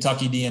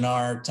 Kentucky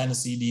DNR,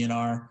 Tennessee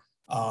DNR.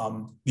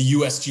 The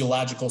U.S.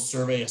 Geological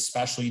Survey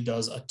especially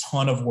does a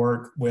ton of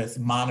work with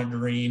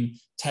monitoring,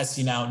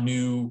 testing out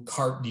new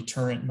carp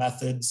deterrent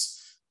methods,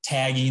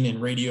 tagging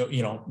and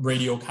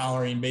radio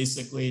collaring,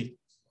 basically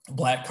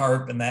black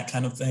carp and that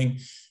kind of thing.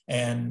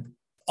 And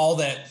all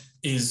that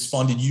is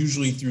funded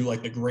usually through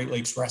like the Great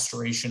Lakes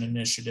Restoration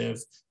Initiative,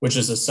 which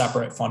is a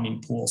separate funding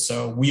pool.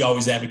 So we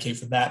always advocate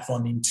for that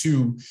funding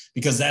too,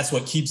 because that's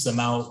what keeps them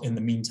out in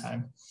the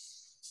meantime.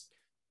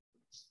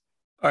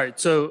 All right.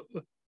 So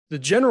the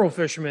general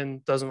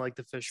fisherman doesn't like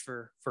to fish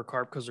for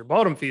carp because they're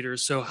bottom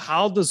feeders. So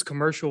how does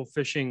commercial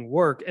fishing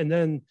work? And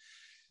then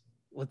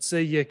let's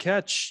say you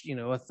catch,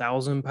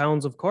 1,000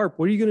 pounds of carp.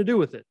 What are you going to do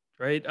with it?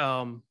 Right.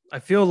 I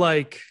feel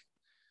like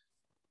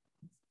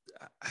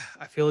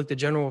the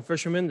general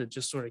fisherman that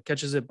just sort of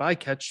catches it by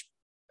catch,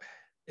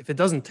 if it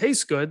doesn't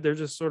taste good, they're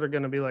just sort of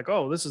going to be like,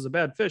 oh, this is a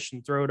bad fish,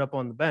 and throw it up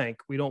on the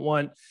bank. We don't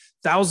want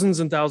thousands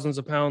and thousands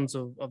of pounds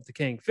of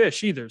decaying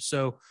fish either.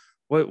 So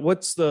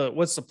what's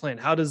the plan?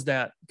 How does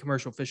that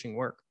commercial fishing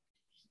work?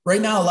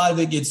 Right now, a lot of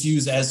it gets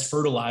used as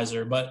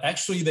fertilizer, but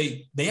actually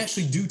they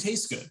actually do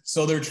taste good.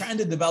 So they're trying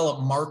to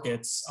develop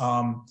markets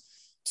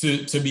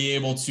to be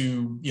able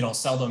to,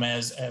 sell them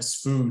as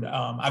food.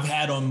 I've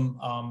had them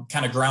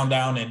kind of ground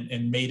down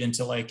and made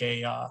into like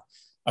a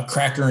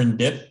cracker and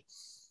dip.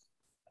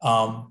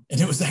 And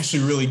it was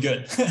actually really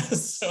good.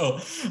 So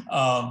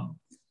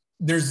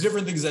there's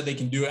different things that they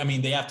can do. I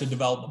mean, they have to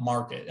develop the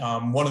market.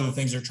 One of the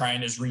things they're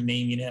trying is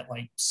renaming it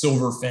like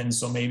silverfin.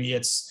 So maybe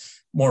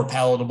it's more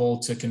palatable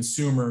to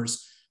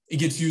consumers. It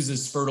gets used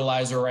as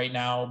fertilizer right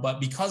now, but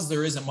because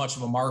there isn't much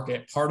of a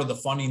market, part of the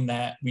funding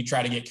that we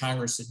try to get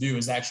Congress to do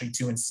is actually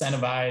to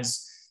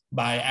incentivize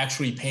by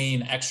actually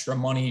paying extra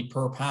money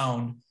per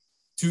pound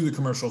to the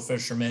commercial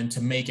fishermen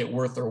to make it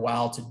worth their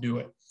while to do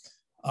it.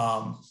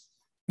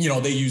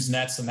 They use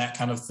nets and that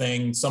kind of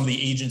thing. Some of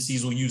the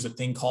agencies will use a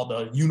thing called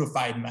the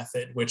unified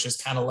method, which is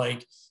kind of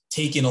like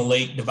taking a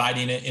lake,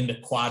 dividing it into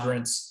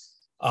quadrants,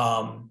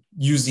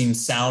 using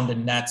sound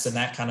and nets and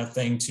that kind of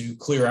thing to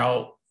clear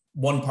out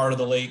one part of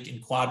the lake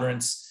in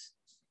quadrants,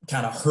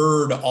 kind of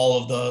herd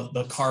all of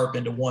the carp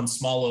into one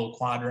small little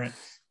quadrant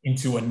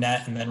into a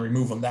net and then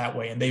remove them that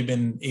way. And they've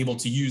been able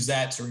to use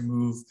that to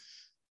remove,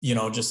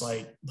 just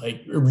like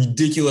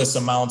ridiculous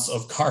amounts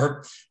of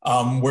carp,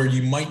 where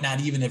you might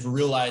not even have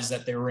realized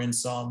that they were in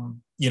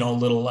some,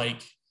 little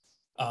like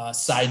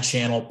side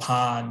channel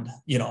pond,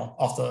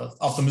 off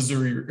the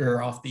Missouri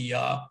or off the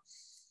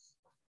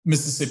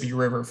Mississippi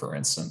River, for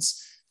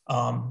instance.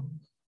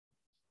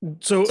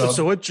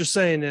 So what you're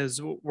saying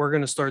is we're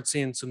going to start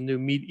seeing some new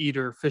meat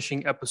eater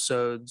fishing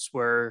episodes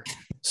where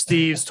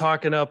Steve's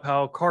talking up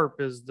how carp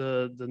is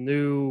the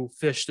new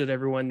fish that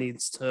everyone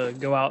needs to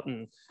go out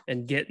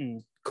and get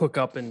and cook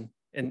up and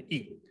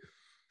eat.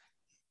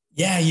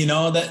 Yeah,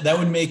 that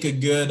would make a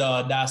good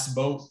Das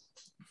Boat,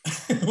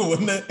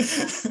 wouldn't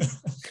it?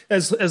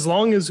 As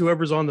long as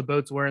whoever's on the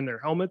boat's wearing their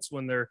helmets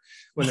when they're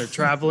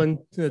traveling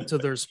to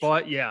their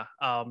spot,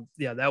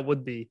 that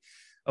would be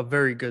a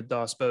very good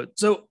Das Boat.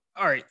 So,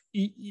 all right,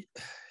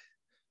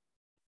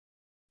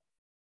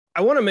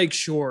 I want to make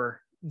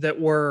sure that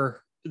we're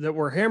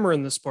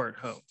hammering this part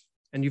home,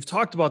 and you've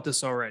talked about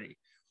this already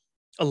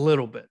a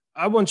little bit.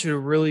 I want you to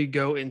really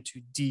go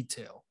into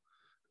detail,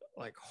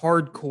 like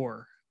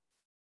hardcore,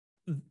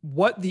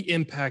 what the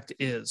impact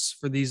is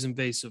for these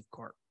invasive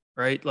carp,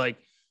 right? Like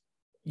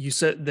you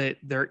said that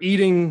they're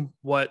eating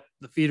what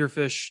the feeder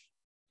fish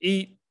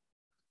eat,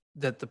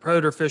 that the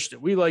predator fish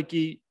that we like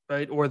eat,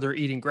 right? Or they're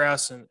eating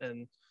grass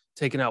and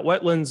taking out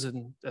wetlands.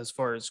 And as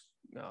far as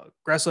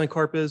grassland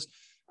carp is,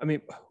 I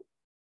mean,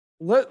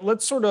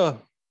 let's sort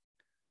of,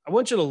 I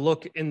want you to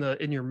look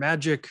in your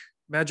magic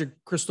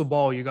crystal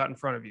ball you got in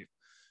front of you.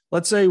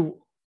 Let's say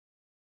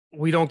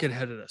we don't get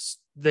ahead of this.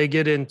 They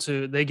get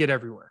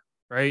everywhere,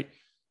 right?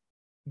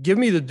 Give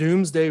me the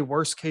doomsday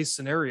worst case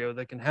scenario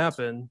that can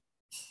happen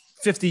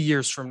 50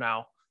 years from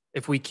now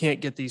if we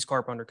can't get these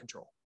carp under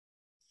control.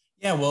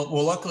 Yeah, well,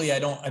 luckily I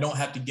don't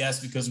have to guess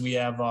because we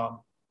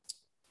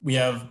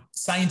have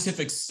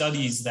scientific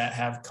studies that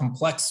have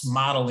complex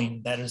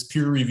modeling that is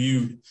peer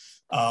reviewed,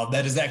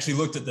 that has actually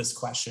looked at this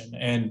question.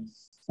 And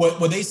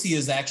what they see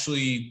is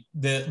actually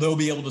they'll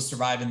be able to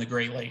survive in the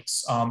Great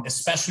Lakes,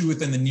 especially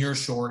within the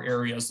nearshore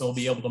areas. They'll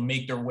be able to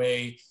make their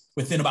way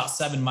within about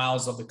 7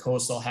 miles of the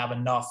coast. They'll have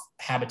enough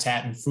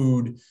habitat and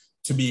food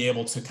to be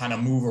able to kind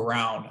of move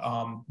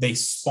around. They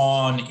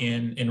spawn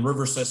in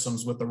river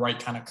systems with the right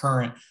kind of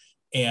current.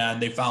 And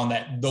they found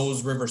that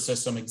those river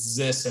systems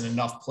exist in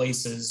enough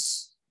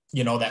places,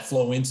 that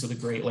flow into the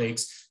Great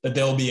Lakes that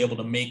they'll be able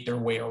to make their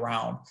way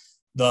around.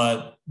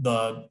 The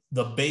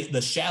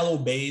shallow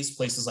bays,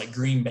 places like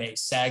Green Bay,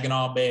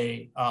 Saginaw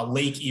Bay,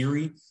 Lake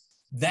Erie,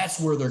 that's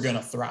where they're going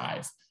to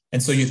thrive.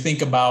 And so you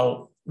think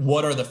about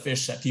what are the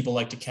fish that people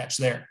like to catch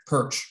there?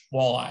 Perch,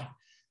 walleye,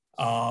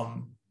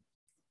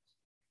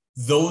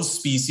 those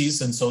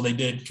species. And so they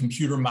did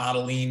computer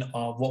modeling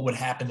of what would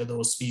happen to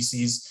those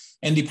species.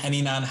 And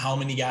depending on how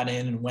many got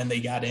in and when they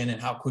got in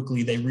and how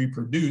quickly they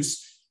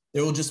reproduce,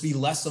 there will just be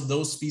less of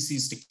those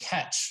species to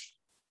catch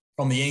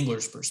from the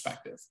angler's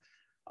perspective.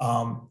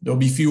 There'll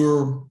be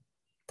fewer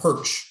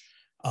perch.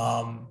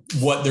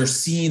 What they're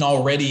seeing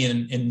already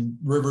in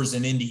rivers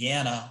in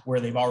Indiana, where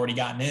they've already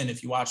gotten in,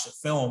 if you watch the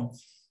film,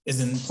 is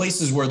in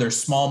places where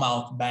there's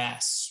smallmouth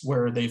bass,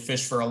 where they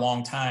fish for a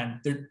long time.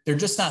 They're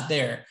just not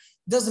there.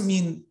 It doesn't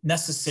mean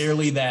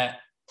necessarily that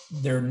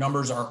their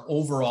numbers are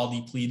overall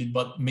depleted,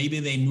 but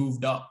maybe they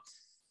moved up.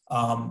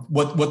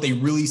 What they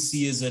really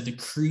see is a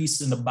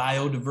decrease in the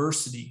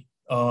biodiversity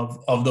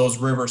of those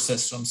river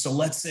systems. So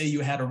let's say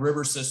you had a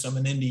river system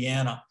in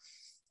Indiana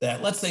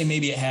that, let's say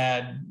maybe it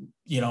had,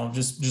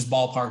 just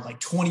ballpark, like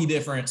 20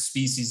 different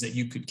species that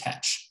you could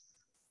catch.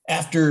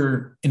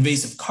 After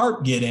invasive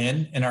carp get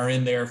in and are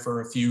in there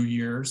for a few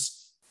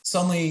years,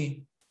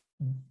 suddenly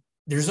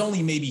there's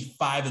only maybe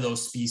 5 of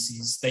those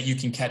species that you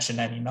can catch in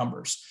any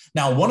numbers.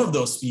 Now, one of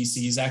those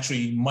species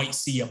actually might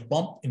see a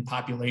bump in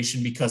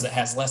population because it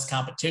has less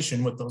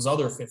competition with those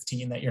other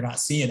 15 that you're not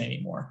seeing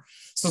anymore.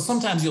 So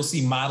sometimes you'll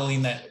see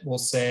modeling that will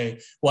say,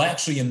 well,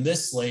 actually in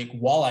this lake,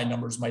 walleye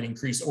numbers might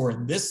increase, or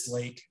in this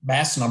lake,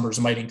 bass numbers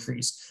might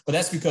increase. But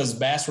that's because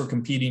bass were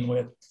competing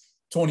with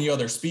 20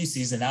 other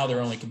species, and now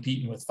they're only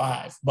competing with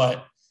 5.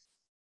 But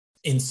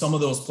in some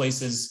of those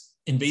places,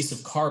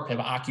 invasive carp have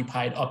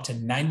occupied up to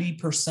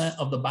 90%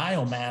 of the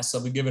biomass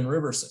of a given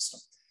river system.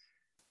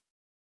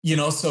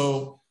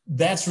 So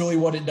that's really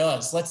what it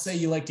does. Let's say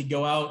you like to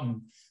go out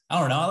and,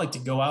 I like to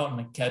go out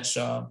and catch,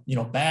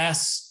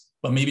 bass,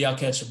 but maybe I'll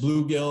catch a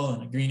bluegill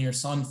and a green ear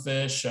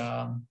sunfish,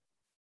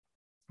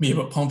 maybe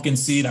a pumpkin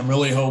seed. I'm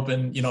really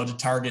hoping, to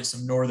target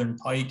some northern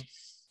pike,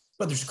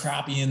 but there's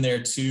crappie in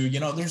there too.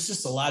 There's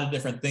just a lot of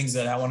different things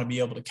that I want to be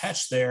able to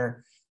catch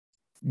there.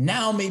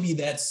 Now, maybe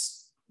that's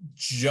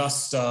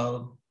just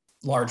a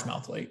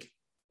largemouth lake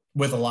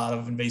with a lot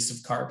of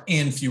invasive carp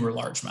and fewer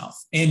largemouth.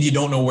 And you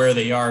don't know where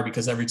they are,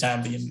 because every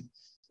time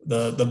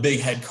the big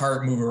head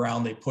carp move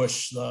around, they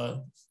push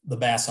the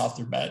bass off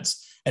their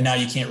beds. And now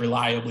you can't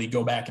reliably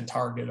go back and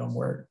target them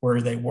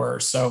where they were.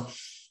 So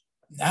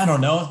I don't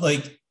know,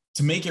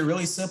 to make it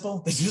really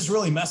simple, they just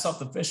really mess up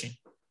the fishing.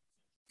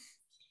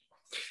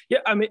 Yeah,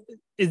 I mean,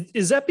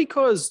 is that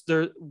because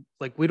they're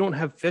we don't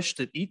have fish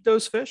to eat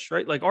those fish,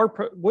 right?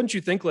 Wouldn't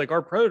you think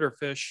our predator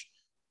fish,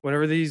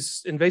 whenever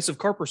these invasive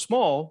carp are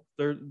small,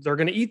 they're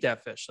going to eat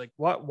that fish?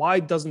 Why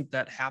doesn't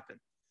that happen?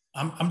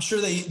 I'm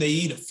sure they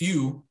eat a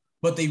few,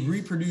 but they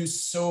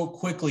reproduce so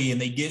quickly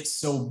and they get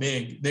so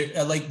big.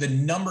 They're the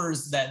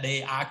numbers that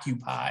they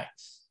occupy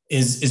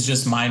is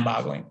just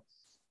mind-boggling.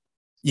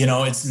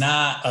 It's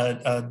not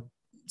a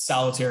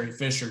solitary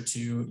fish or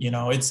two,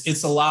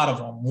 it's a lot of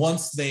them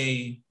once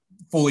they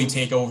fully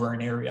take over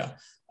an area.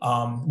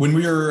 When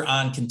we were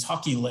on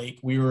Kentucky Lake,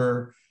 we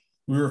were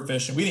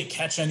fishing. We didn't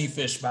catch any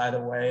fish, by the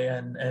way.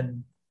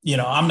 And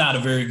I'm not a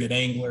very good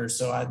angler,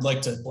 so I'd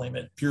like to blame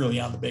it purely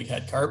on the big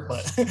head carp,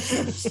 but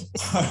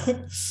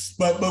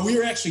but we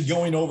were actually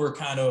going over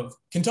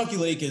Kentucky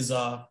Lake is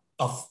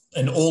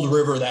an old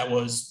river that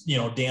was,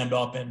 dammed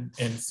up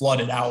and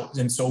flooded out.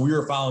 And so we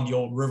were following the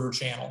old river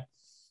channel.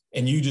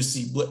 And you just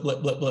see blip,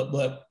 blip, blip, blip,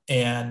 blip.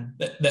 And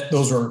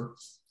those were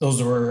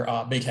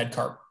big head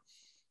carp.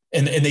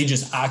 And they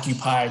just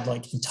occupied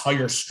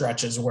entire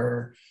stretches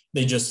where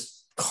they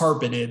just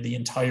carpeted the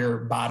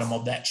entire bottom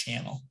of that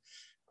channel.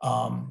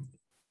 And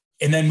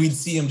then we'd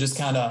see them just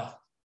kind of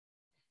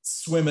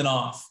swimming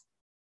off,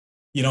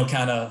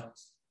 kind of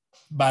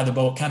by the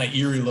boat, kind of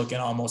eerie looking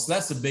almost.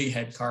 That's the big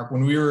head carp.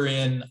 When we were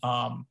in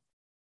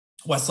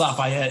West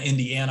Lafayette,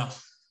 Indiana,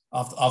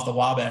 off the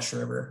Wabash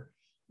River,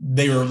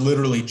 they were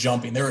literally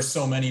jumping. There were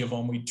so many of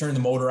them. We turned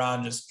the motor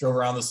on, just drove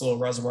around this little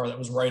reservoir that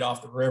was right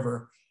off the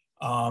river.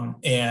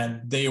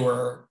 And they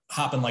were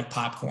hopping like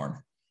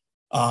popcorn.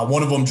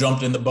 One of them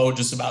jumped in the boat,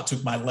 just about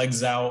took my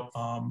legs out.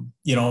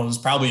 It was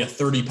probably a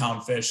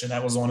 30-pound fish, and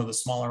that was one of the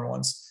smaller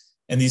ones.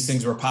 And these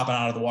things were popping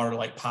out of the water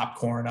like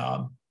popcorn.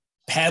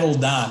 Paddle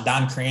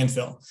Don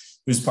Cranfield,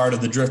 who's part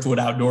of the Driftwood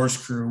Outdoors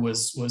crew,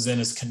 was in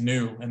his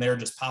canoe, and they were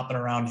just popping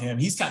around him.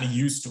 He's kind of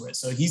used to it.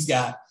 So he'd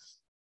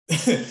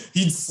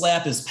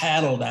slap his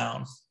paddle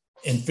down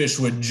and fish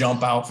would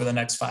jump out for the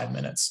next 5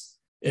 minutes.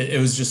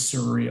 It was just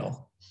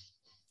surreal.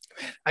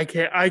 I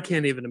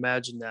can't even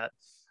imagine that.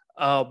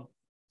 All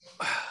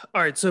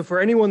right. So for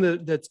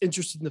anyone that's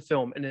interested in the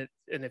film, and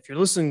if you're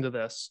listening to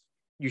this,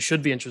 you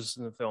should be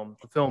interested in the film.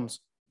 The film's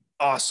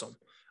awesome.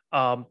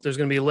 There's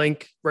going to be a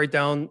link right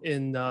down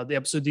in the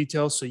episode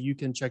details, so you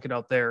can check it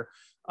out there.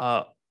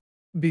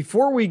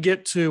 Before we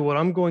get to what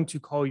I'm going to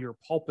call your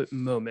pulpit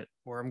moment,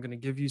 where I'm going to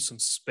give you some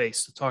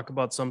space to talk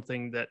about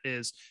something that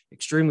is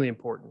extremely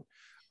important,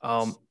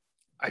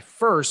 I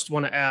first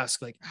want to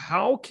ask,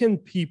 how can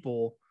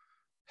people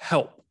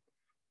help?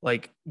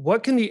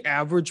 What can the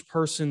average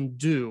person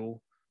do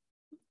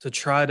to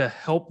try to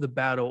help the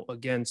battle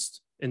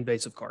against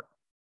invasive carp?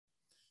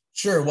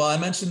 Sure. Well, I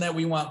mentioned that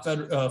we want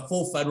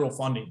full federal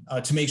funding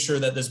to make sure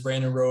that this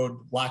Brandon Road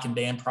Lock and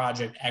Dam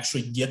project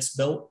actually gets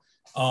built.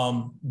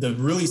 The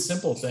really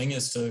simple thing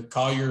is to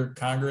call your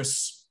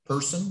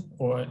congressperson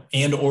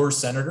or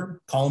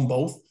senator, call them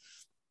both,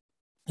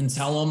 and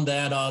tell them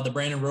that the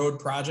Brandon Road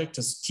project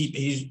to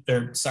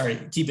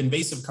keep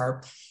invasive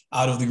carp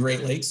out of the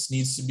Great Lakes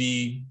needs to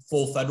be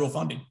full federal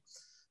funding.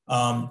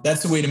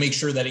 That's the way to make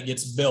sure that it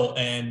gets built.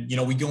 And,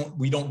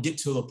 we don't get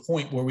to the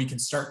point where we can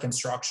start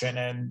construction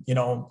and,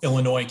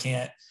 Illinois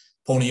can't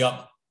pony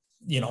up,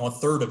 a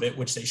third of it,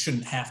 which they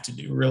shouldn't have to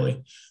do,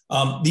 really.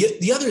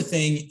 The other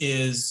thing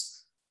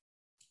is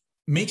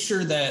make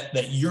sure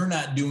that you're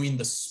not doing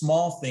the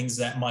small things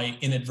that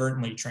might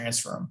inadvertently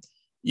transfer them.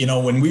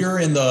 When we were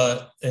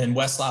in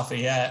West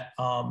Lafayette,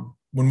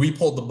 when we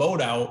pulled the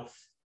boat out,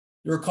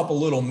 there were a couple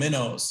little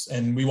minnows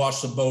and we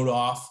washed the boat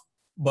off,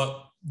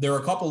 but there were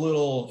a couple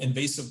little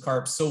invasive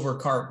carp, silver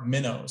carp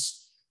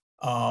minnows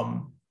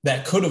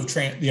that could have,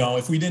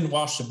 if we didn't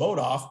wash the boat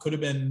off, could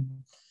have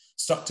been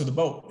stuck to the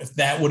boat. If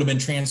that would have been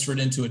transferred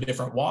into a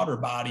different water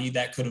body,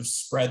 that could have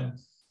spread,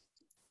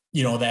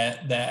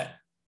 that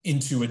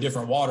into a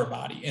different water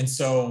body. And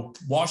so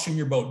washing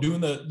your boat,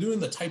 doing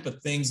the type of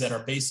things that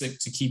are basic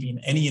to keeping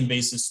any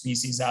invasive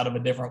species out of a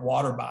different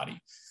water body.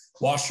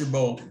 Wash your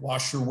boat,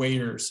 wash your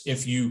waders.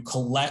 If you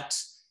collect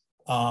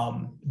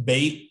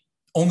bait,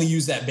 only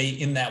use that bait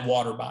in that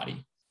water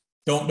body.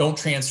 Don't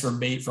transfer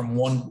bait from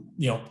one,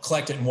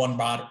 collect it in one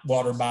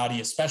water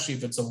body, especially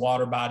if it's a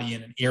water body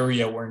in an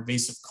area where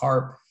invasive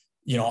carp,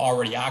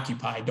 already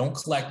occupied. Don't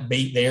collect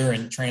bait there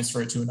and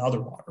transfer it to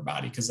another water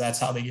body because that's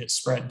how they get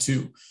spread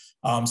too.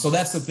 So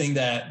that's the thing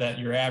that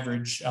your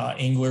average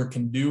angler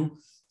can do.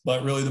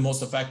 But really the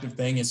most effective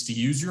thing is to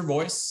use your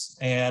voice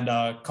and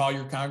call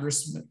your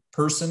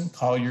congressperson,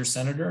 call your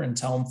senator and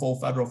tell them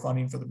full federal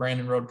funding for the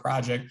Brandon Road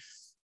project.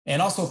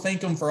 And also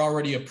thank them for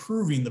already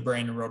approving the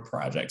Brandon Road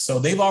project. So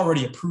they've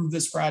already approved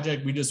this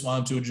project. We just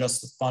wanted to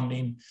adjust the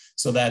funding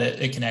so that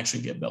it can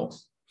actually get built.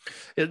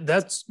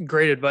 That's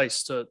great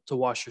advice to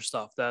wash your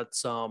stuff.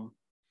 That's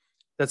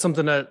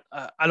something that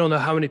I don't know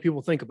how many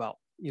people think about,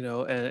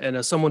 and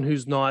as someone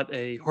who's not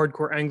a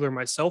hardcore angler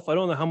myself, I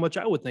don't know how much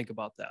I would think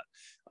about that.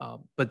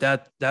 But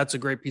that's a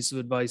great piece of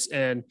advice.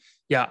 And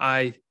yeah,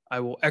 I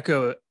will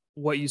echo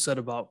what you said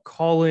about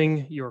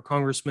calling your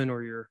congressman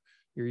or your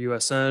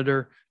U.S.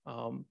 senator.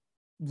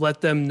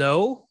 Let them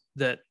know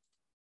that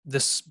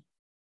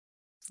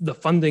the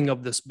funding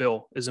of this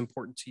bill is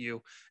important to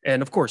you.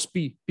 And of course,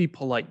 be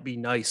polite, be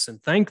nice,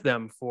 and thank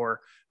them for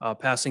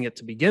passing it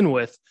to begin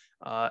with.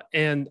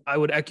 And I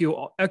would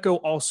echo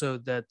also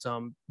that,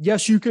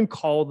 yes, you can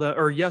call them,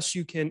 or yes,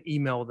 you can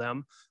email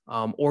them,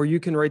 or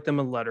you can write them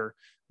a letter.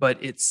 But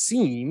it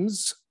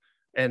seems,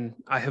 and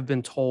I have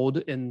been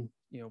told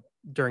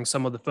during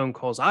some of the phone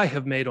calls I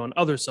have made on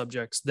other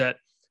subjects, that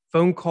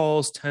phone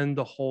calls tend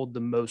to hold the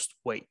most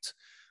weight.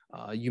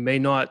 You may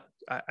not,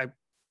 let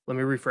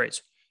me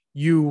rephrase.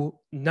 You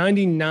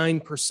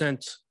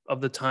 99% of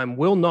the time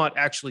will not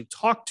actually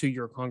talk to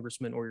your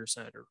congressman or your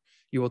senator.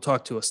 You will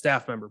talk to a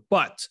staff member,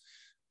 but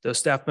those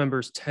staff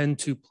members tend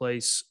to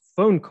place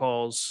phone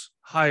calls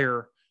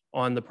higher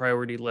on the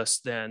priority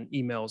list than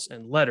emails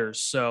and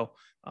letters. So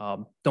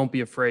don't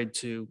be afraid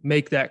to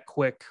make that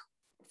quick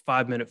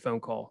 5-minute phone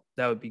call.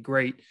 That would be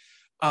great.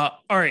 All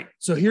right,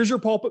 so here's your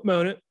pulpit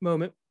moment.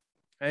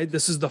 Okay,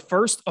 this is the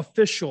first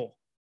official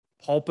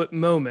pulpit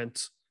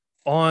moment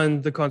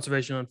on the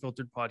Conservation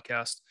Unfiltered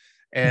podcast.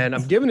 And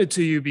I'm giving it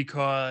to you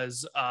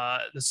because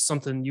this is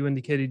something you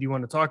indicated you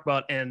want to talk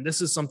about. And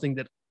this is something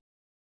that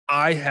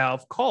I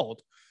have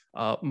called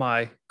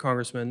my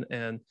congressman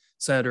and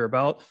senator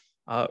about,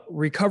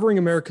 Recovering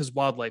America's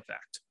Wildlife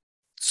Act.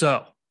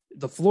 So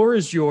the floor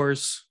is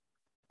yours.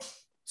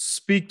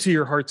 Speak to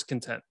your heart's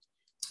content.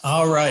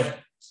 All right.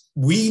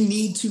 We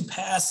need to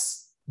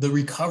pass the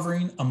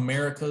Recovering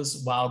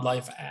America's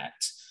Wildlife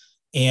Act.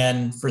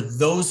 And for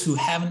those who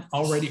haven't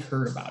already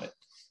heard about it,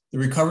 the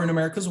Recovering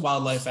America's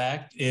Wildlife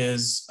Act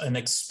is an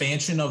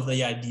expansion of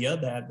the idea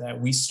that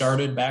we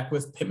started back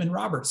with Pittman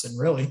Robertson,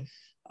 really.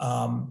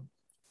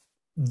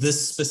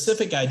 This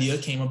specific idea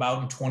came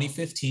about in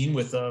 2015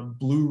 with a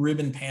blue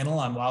ribbon panel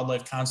on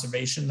wildlife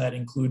conservation that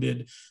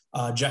included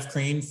Jeff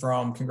Crane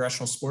from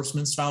Congressional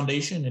Sportsmen's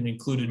Foundation and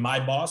included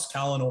my boss,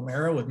 Colin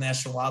O'Mara with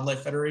National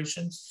Wildlife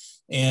Federation,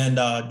 and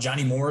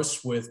Johnny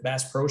Morris with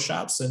Bass Pro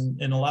Shops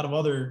and a lot of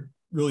other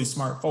really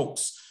smart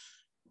folks.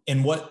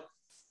 And what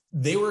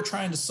they were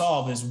trying to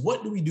solve is,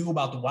 what do we do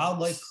about the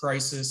wildlife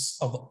crisis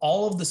of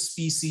all of the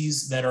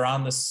species that are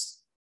on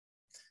this,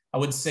 I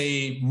would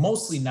say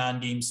mostly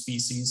non-game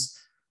species,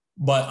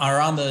 but are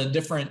on the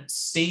different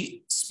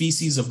state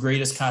species of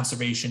greatest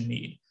conservation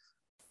need.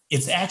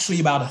 It's actually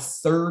about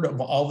 1/3 of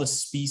all the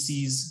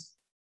species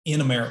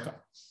in America.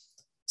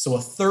 So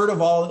 1/3 of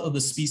all of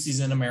the species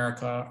in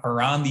America are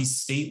on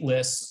these state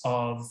lists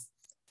of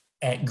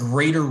at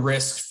greater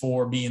risk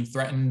for being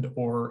threatened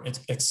or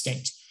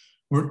extinct.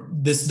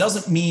 This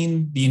doesn't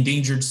mean the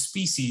endangered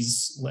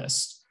species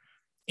list.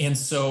 And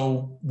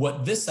so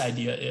what this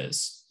idea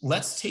is,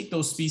 let's take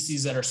those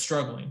species that are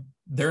struggling,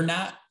 they're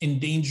not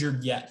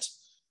endangered yet.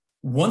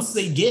 Once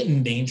they get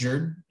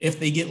endangered, if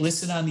they get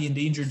listed on the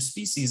Endangered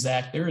Species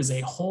Act, there is a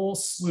whole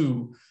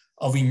slew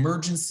of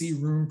emergency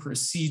room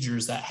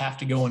procedures that have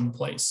to go in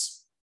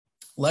place.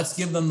 Let's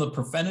give them the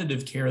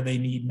preventative care they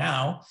need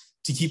now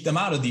to keep them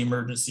out of the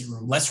emergency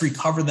room. Let's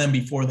recover them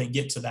before they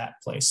get to that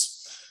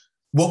place.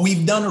 What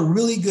we've done a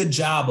really good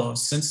job of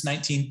since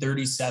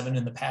 1937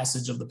 in the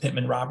passage of the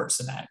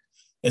Pittman-Robertson Act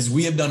is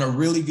we have done a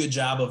really good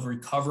job of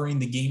recovering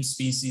the game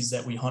species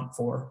that we hunt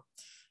for.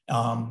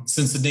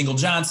 Since the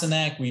Dingell-Johnson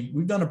Act,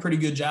 we've done a pretty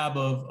good job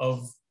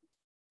of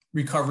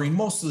recovering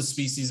most of the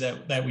species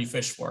that we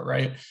fish for,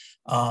 right?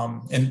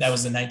 And that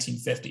was in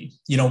 1950.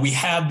 We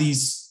have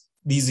these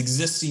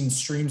existing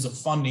streams of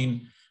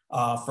funding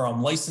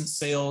from license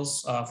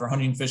sales for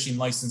hunting and fishing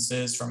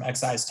licenses, from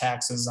excise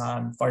taxes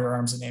on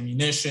firearms and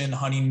ammunition,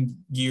 hunting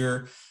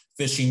gear,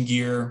 fishing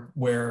gear,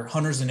 where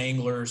hunters and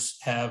anglers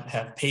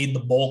have paid the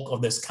bulk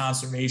of this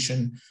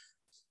conservation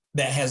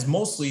that has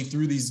mostly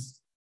through these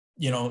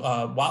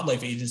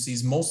wildlife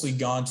agencies mostly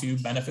gone to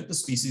benefit the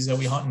species that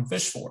we hunt and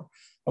fish for.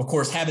 Of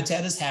course,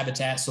 habitat is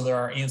habitat, so there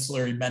are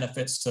ancillary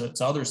benefits to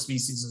other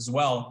species as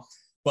well.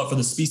 But for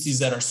the species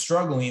that are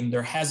struggling,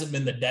 there hasn't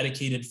been the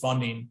dedicated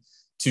funding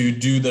to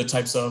do the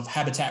types of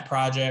habitat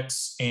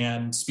projects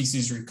and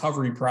species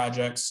recovery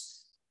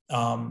projects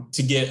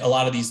to get a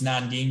lot of these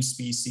non-game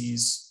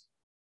species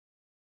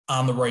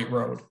on the right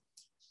road.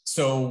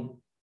 So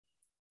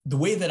the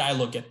way that I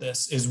look at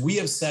this is we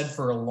have said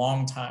for a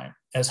long time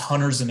as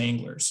hunters and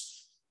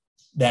anglers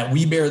that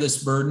we bear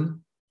this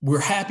burden.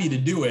 We're happy to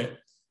do it,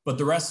 but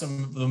the rest of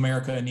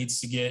America needs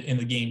to get in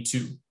the game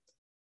too.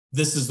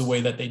 This is the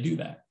way that they do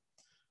that.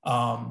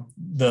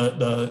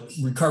 The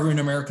Recovering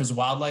America's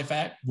Wildlife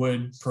Act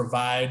would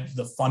provide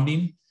the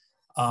funding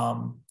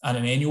on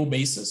an annual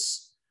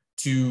basis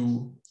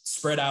to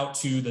spread out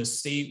to the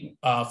state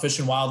fish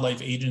and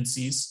wildlife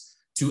agencies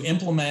to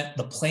implement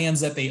the plans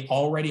that they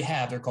already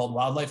have. They're called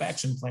wildlife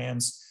action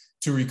plans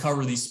to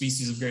recover these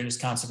species of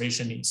greatest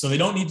conservation needs. So they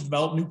don't need to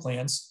develop new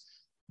plans.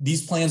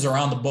 These plans are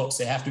on the books.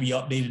 They have to be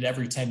updated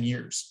every 10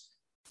 years.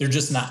 They're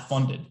just not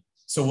funded.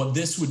 So what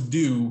this would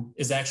do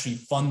is actually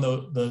fund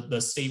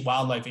the state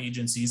wildlife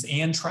agencies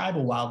and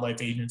tribal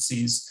wildlife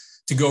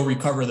agencies to go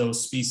recover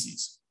those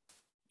species.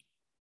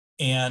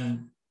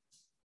 And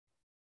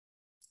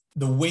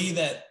the way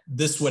that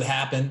this would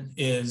happen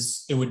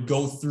is it would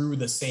go through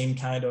the same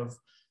kind of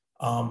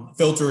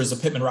filter as a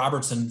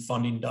Pittman-Robertson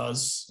funding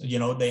does.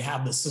 They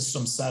have the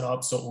system set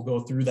up, so it will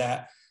go through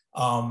that.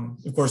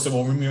 Of course, it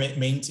will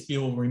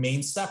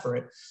remain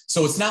separate.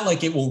 So it's not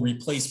like it will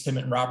replace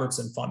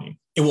Pittman-Robertson funding.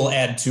 It will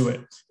add to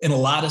it. In a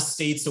lot of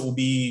states, it will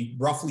be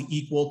roughly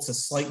equal to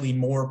slightly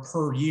more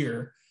per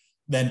year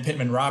than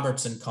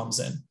Pittman-Robertson comes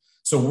in.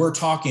 So we're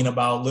talking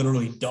about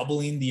literally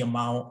doubling the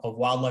amount of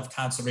wildlife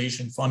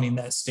conservation funding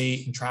that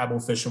state and tribal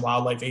fish and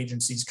wildlife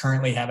agencies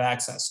currently have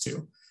access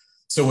to.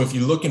 So if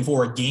you're looking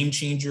for a game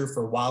changer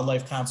for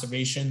wildlife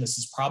conservation, this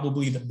is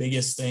probably the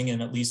biggest thing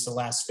in at least the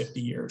last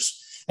 50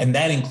 years. And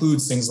that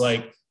includes things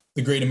like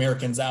the Great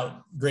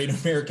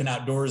American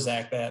Outdoors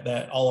Act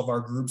that all of our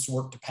groups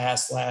worked to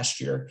pass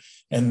last year,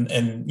 and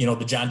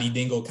the John D.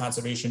 Dingell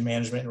Conservation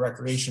Management and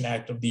Recreation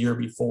Act of the year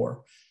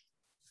before.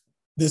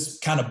 This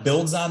kind of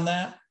builds on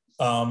that,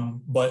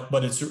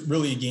 but it's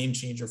really a game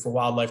changer for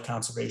wildlife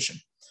conservation.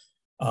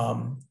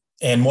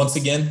 And once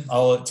again,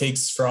 all it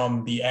takes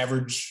from the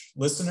average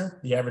listener,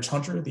 the average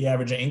hunter, the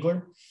average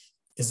angler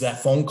is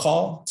that phone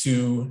call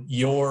to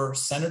your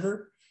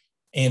senator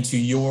and to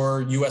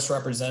your U.S.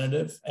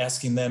 representative,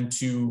 asking them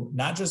to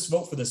not just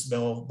vote for this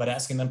bill, but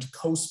asking them to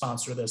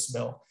co-sponsor this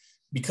bill.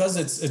 Because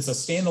it's a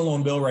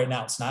standalone bill right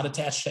now. It's not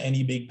attached to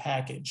any big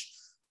package.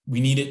 We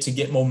need it to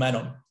get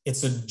momentum.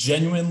 It's a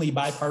genuinely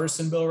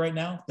bipartisan bill right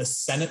now. The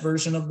Senate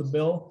version of the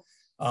bill,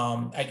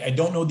 I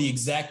don't know the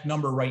exact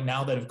number right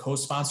now that have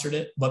co-sponsored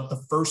it, but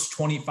the first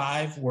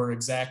 25 were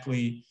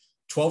exactly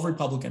 12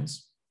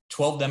 Republicans,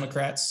 12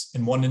 Democrats,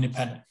 and 1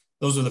 independent.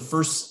 Those are the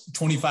first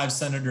 25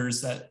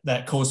 senators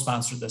that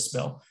co-sponsored this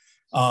bill.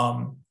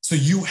 So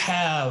you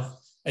have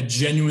a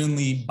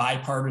genuinely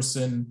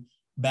bipartisan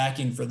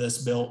backing for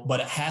this bill, but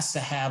it has to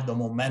have the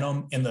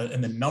momentum and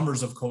the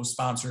numbers of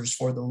co-sponsors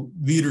for the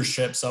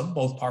leaderships of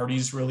both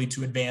parties really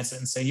to advance it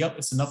and say, yep,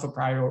 it's enough of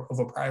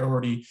a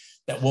priority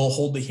that we'll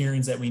hold the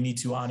hearings that we need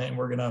to on it, and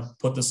we're going to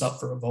put this up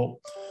for a vote.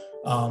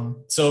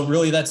 So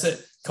really, that's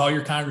it. Call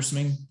your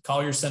congressman,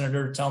 call your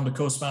senator, tell them to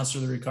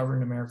co-sponsor the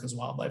Recovering America's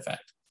Wildlife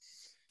Act.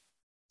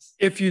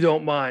 If you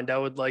don't mind, I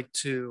would like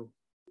to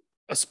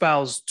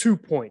espouse 2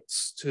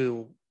 points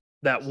to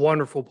that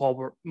wonderful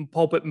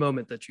pulpit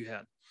moment that you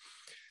had.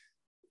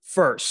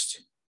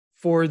 First,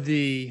 for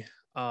the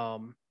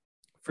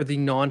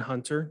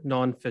non-hunter,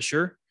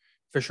 fisher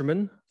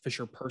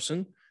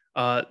person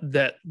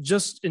that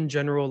just in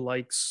general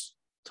likes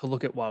to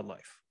look at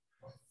wildlife,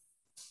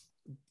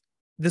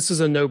 this is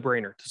a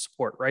no-brainer to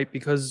support, right?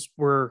 Because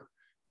we're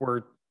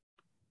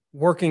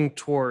working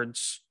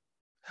towards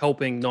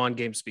helping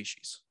non-game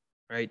species.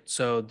 Right.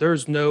 So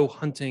there's no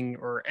hunting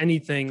or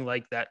anything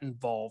like that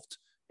involved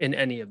in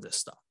any of this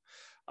stuff.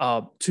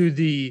 To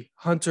the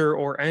hunter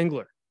or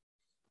angler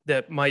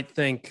that might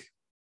think,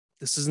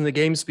 this isn't a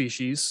game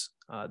species,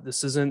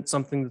 this isn't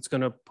something that's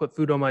going to put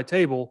food on my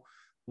table,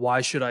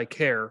 why should I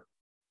care?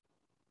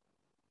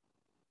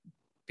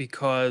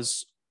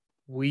 Because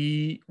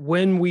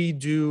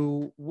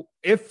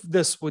if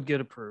this would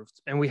get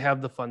approved and we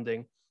have the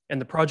funding and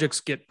the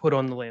projects get put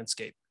on the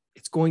landscape,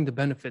 it's going to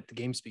benefit the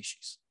game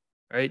species,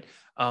 right?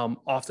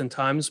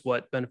 Oftentimes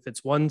what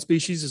benefits one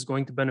species is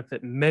going to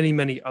benefit many,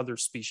 many other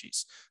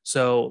species.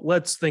 So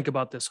let's think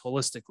about this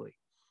holistically.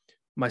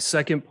 My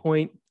second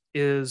point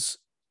is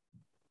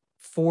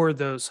for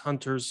those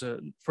hunters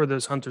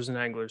and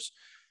anglers.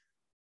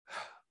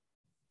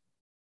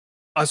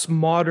 Us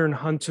modern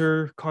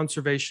hunter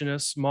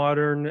conservationists,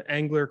 modern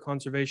angler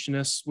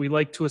conservationists, we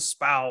like to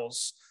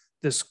espouse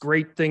this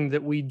great thing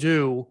that we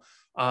do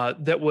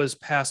that was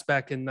passed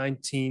back in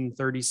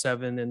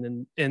 1937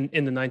 and in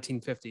the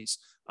 1950s.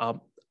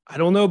 I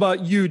don't know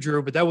about you,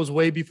 Drew, but that was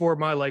way before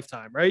my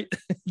lifetime, right?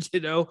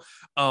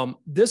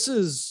 This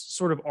is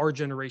sort of our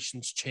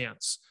generation's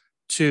chance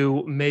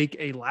to make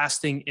a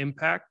lasting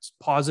impact,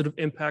 positive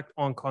impact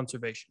on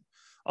conservation.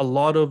 A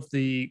lot of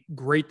the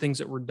great things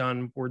that were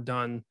done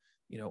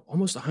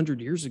almost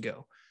 100 years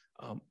ago.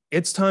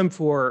 It's time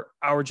for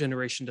our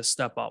generation to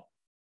step up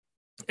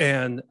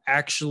and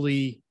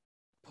actually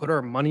put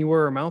our money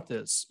where our mouth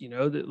is,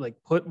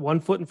 put one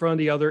foot in front of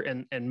the other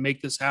and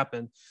make this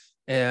happen.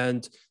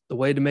 And the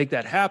way to make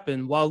that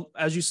happen, while,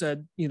 as you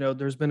said,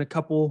 there's been a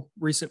couple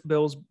recent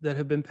bills that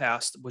have been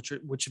passed, which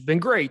have been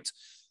great.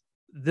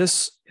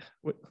 This,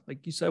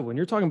 like you said, when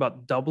you're talking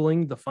about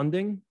doubling the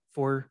funding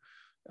for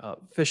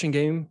fish and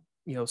game,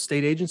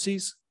 state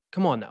agencies,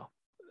 come on now.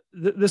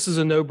 This is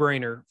a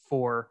no-brainer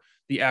for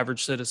the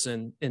average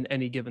citizen in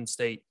any given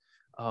state.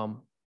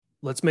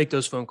 Let's make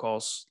those phone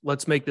calls.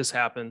 Let's make this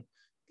happen.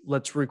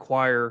 Let's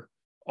require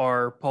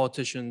our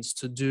politicians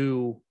to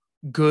do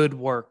good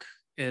work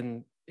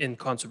in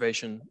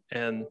conservation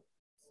and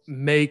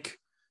make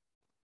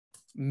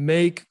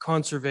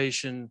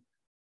conservation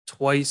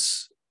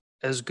twice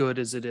as good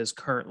as it is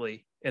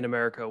currently in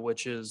America,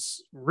 which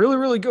is really,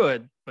 really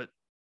good, but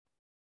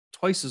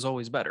twice is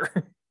always better.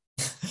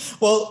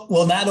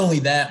 Well, not only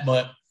that,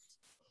 but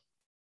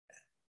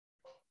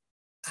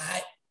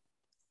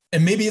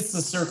and maybe it's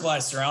the circle I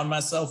surround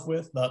myself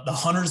with, the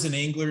hunters and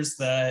anglers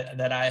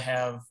that I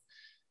have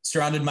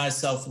surrounded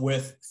myself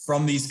with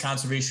from these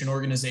conservation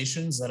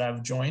organizations that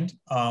I've joined.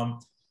 I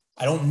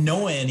don't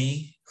know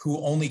any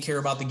who only care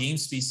about the game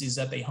species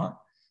that they hunt.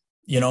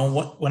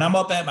 When I'm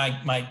up at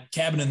my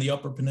cabin in the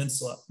Upper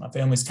Peninsula, my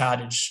family's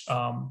cottage,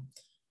 I'm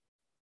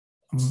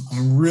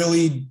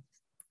really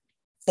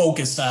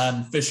focused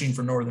on fishing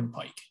for northern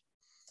pike.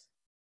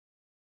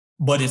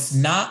 But it's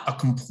not a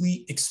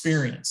complete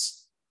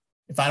experience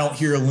if I don't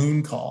hear a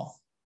loon call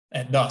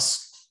at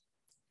dusk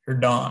or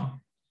dawn.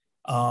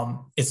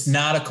 It's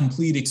not a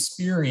complete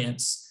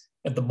experience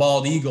if the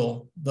bald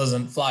eagle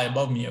doesn't fly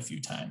above me a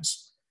few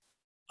times.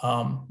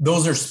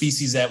 Those are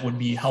species that would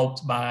be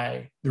helped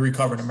by the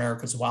Recovering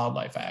America's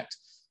Wildlife Act.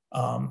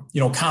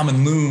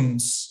 Common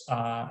loons,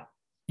 have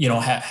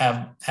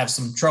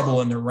some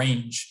trouble in their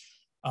range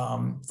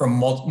from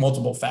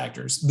multiple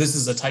factors. This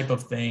is a type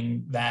of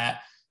thing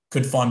that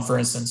could fund, for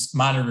instance,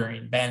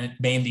 monitoring,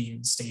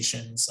 banding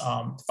stations,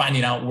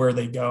 finding out where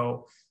they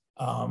go.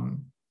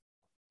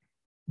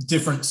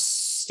 Different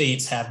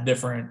states have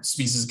different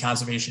species of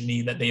conservation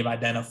need that they've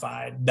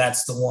identified.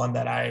 That's the one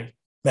that I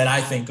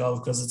think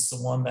of because it's the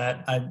one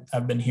that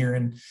I've been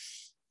hearing,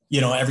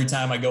 every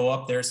time I go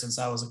up there since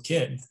I was a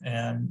kid.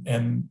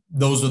 And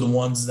those are the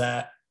ones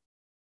that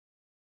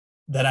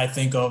I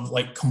think of,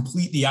 like,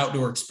 complete the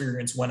outdoor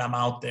experience when I'm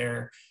out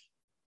there,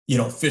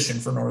 fishing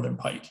for northern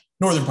pike.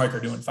 Northern pike are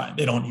doing fine.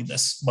 They don't need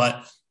this,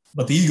 but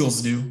the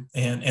eagles do,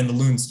 and the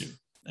loons do.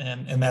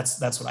 And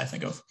that's what I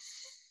think of.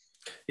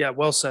 Yeah,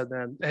 well said,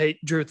 man. Hey,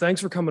 Drew, thanks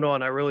for coming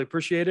on. I really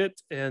appreciate it.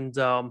 And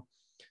I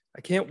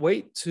can't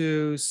wait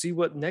to see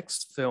what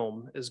next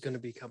film is going to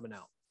be coming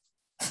out.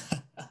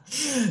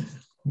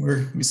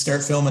 We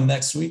start filming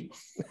next week.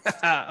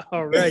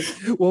 All right.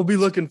 We'll be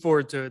looking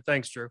forward to it.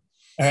 Thanks, Drew.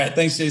 All right.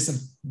 Thanks, Jason.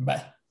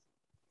 Bye.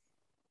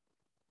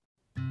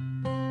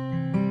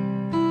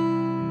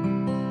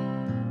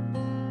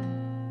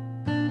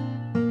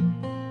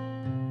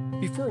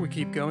 Before we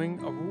keep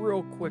going, a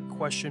real quick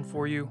question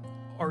for you.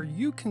 Are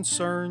you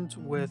concerned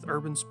with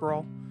urban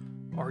sprawl?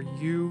 Are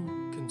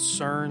you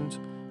concerned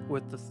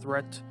with the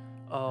threat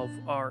of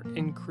our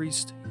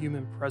increased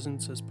human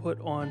presence has put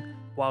on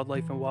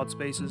wildlife and wild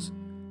spaces?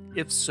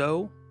 If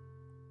so,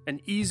 an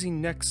easy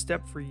next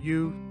step for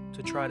you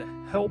to try to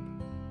help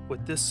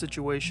with this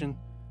situation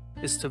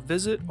is to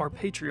visit our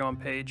Patreon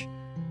page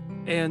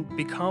and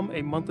become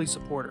a monthly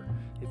supporter.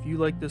 If you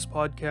like this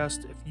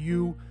podcast, if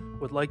you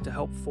would like to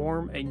help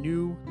form a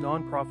new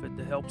nonprofit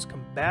that helps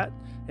combat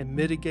and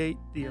mitigate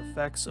the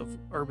effects of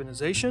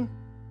urbanization,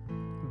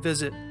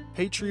 visit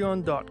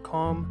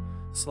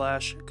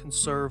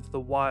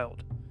patreon.com/conservethewild.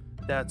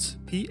 That's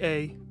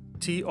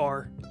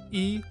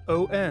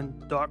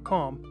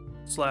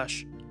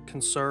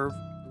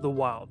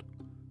patreon.com/conservethewild.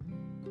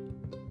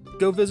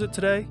 Go visit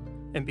today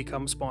and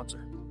become a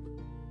sponsor.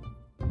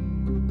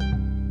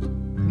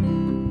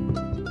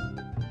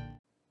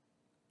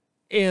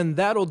 And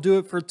that'll do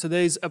it for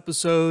today's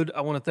episode.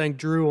 I want to thank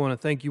Drew. I want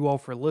to thank you all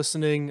for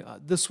listening.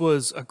 This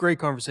was a great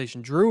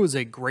conversation. Drew is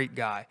a great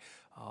guy.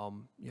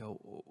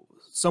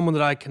 Someone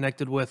that I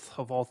connected with,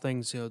 of all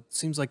things. It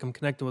seems like I'm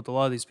connecting with a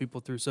lot of these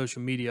people through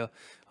social media.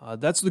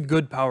 That's the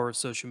good power of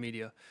social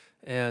media.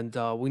 And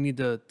we need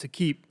to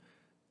keep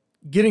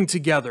getting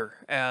together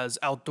as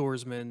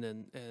outdoorsmen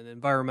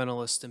and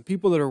environmentalists and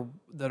people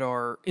that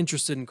are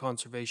interested in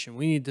conservation.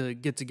 We need to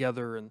get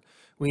together and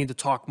we need to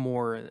talk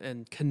more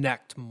and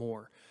connect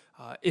more.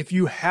 If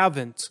you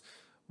haven't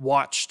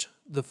watched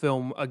the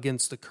film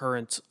Against the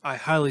Current, I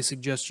highly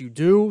suggest you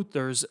do.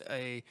 There's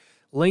a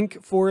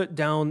link for it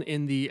down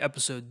in the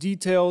episode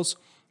details.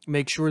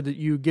 Make sure that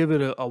you give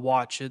it a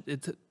watch.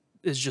 It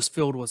is just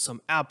filled with some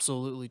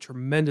absolutely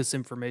tremendous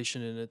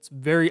information, and it's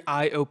very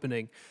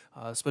eye-opening,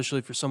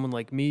 especially for someone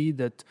like me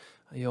that,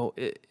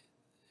 it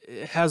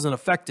hasn't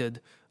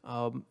affected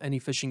any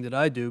fishing that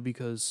I do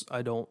because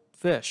I don't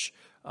fish.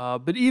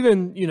 But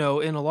even, in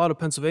a lot of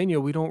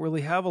Pennsylvania, we don't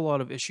really have a lot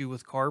of issue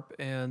with carp,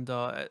 and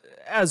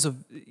as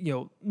of,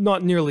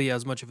 not nearly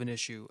as much of an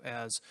issue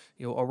as,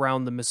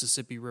 around the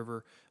Mississippi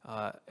River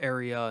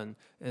area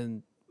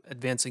and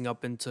advancing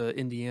up into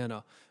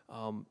Indiana.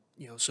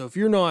 So if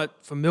you're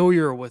not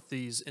familiar with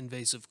these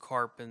invasive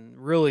carp and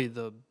really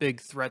the big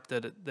threat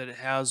that it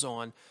has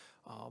on,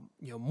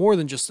 more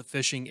than just the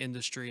fishing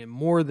industry and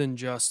more than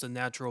just the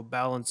natural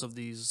balance of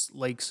these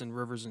lakes and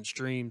rivers and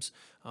streams,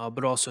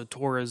 but also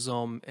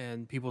tourism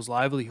and people's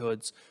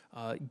livelihoods,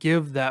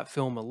 give that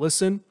film a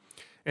listen.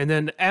 And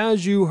then,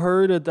 as you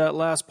heard at that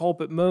last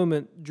pulpit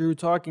moment, Drew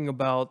talking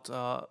about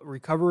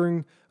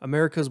Recovering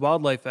America's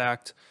Wildlife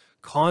Act,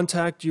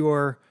 contact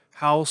your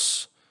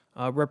House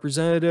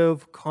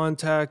representative,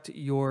 contact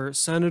your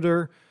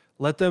senator,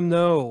 let them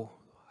know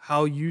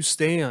how you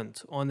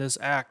stand on this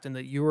act and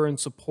that you are in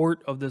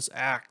support of this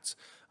act.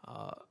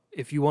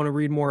 If you want to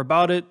read more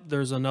about it,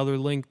 there's another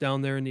link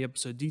down there in the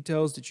episode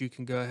details that you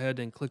can go ahead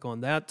and click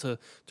on that to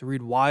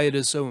read why it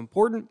is so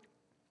important.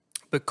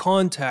 But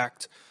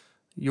contact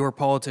your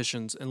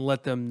politicians and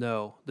let them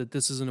know that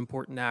this is an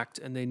important act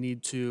and they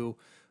need to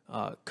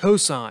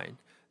co-sign.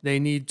 They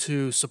need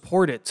to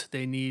support it.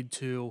 They need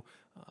to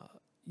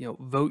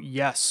vote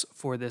yes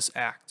for this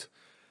act.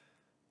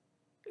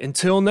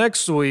 Until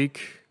next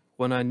week,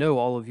 when I know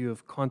all of you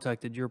have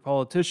contacted your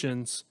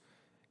politicians,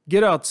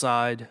 get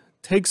outside,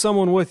 take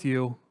someone with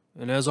you,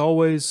 and as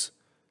always,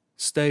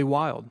 stay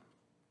wild.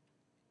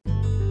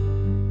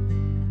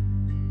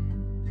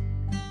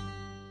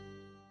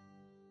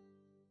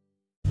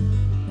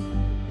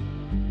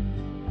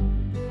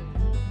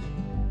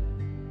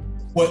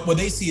 What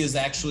they see is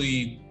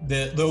actually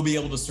that they'll be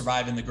able to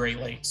survive in the Great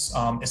Lakes,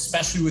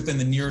 especially within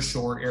the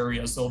nearshore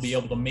areas. They'll be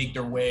able to make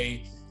their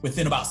way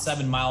within about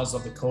 7 miles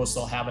of the coast.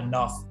 They'll have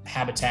enough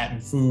habitat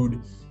and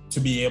food to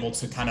be able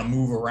to kind of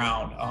move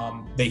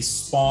around. They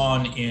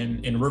spawn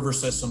in river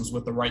systems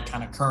with the right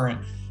kind of current,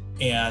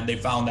 and they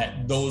found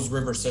that those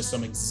river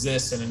systems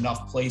exist in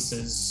enough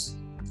places,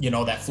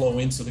 that flow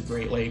into the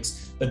Great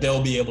Lakes that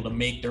they'll be able to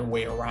make their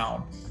way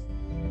around.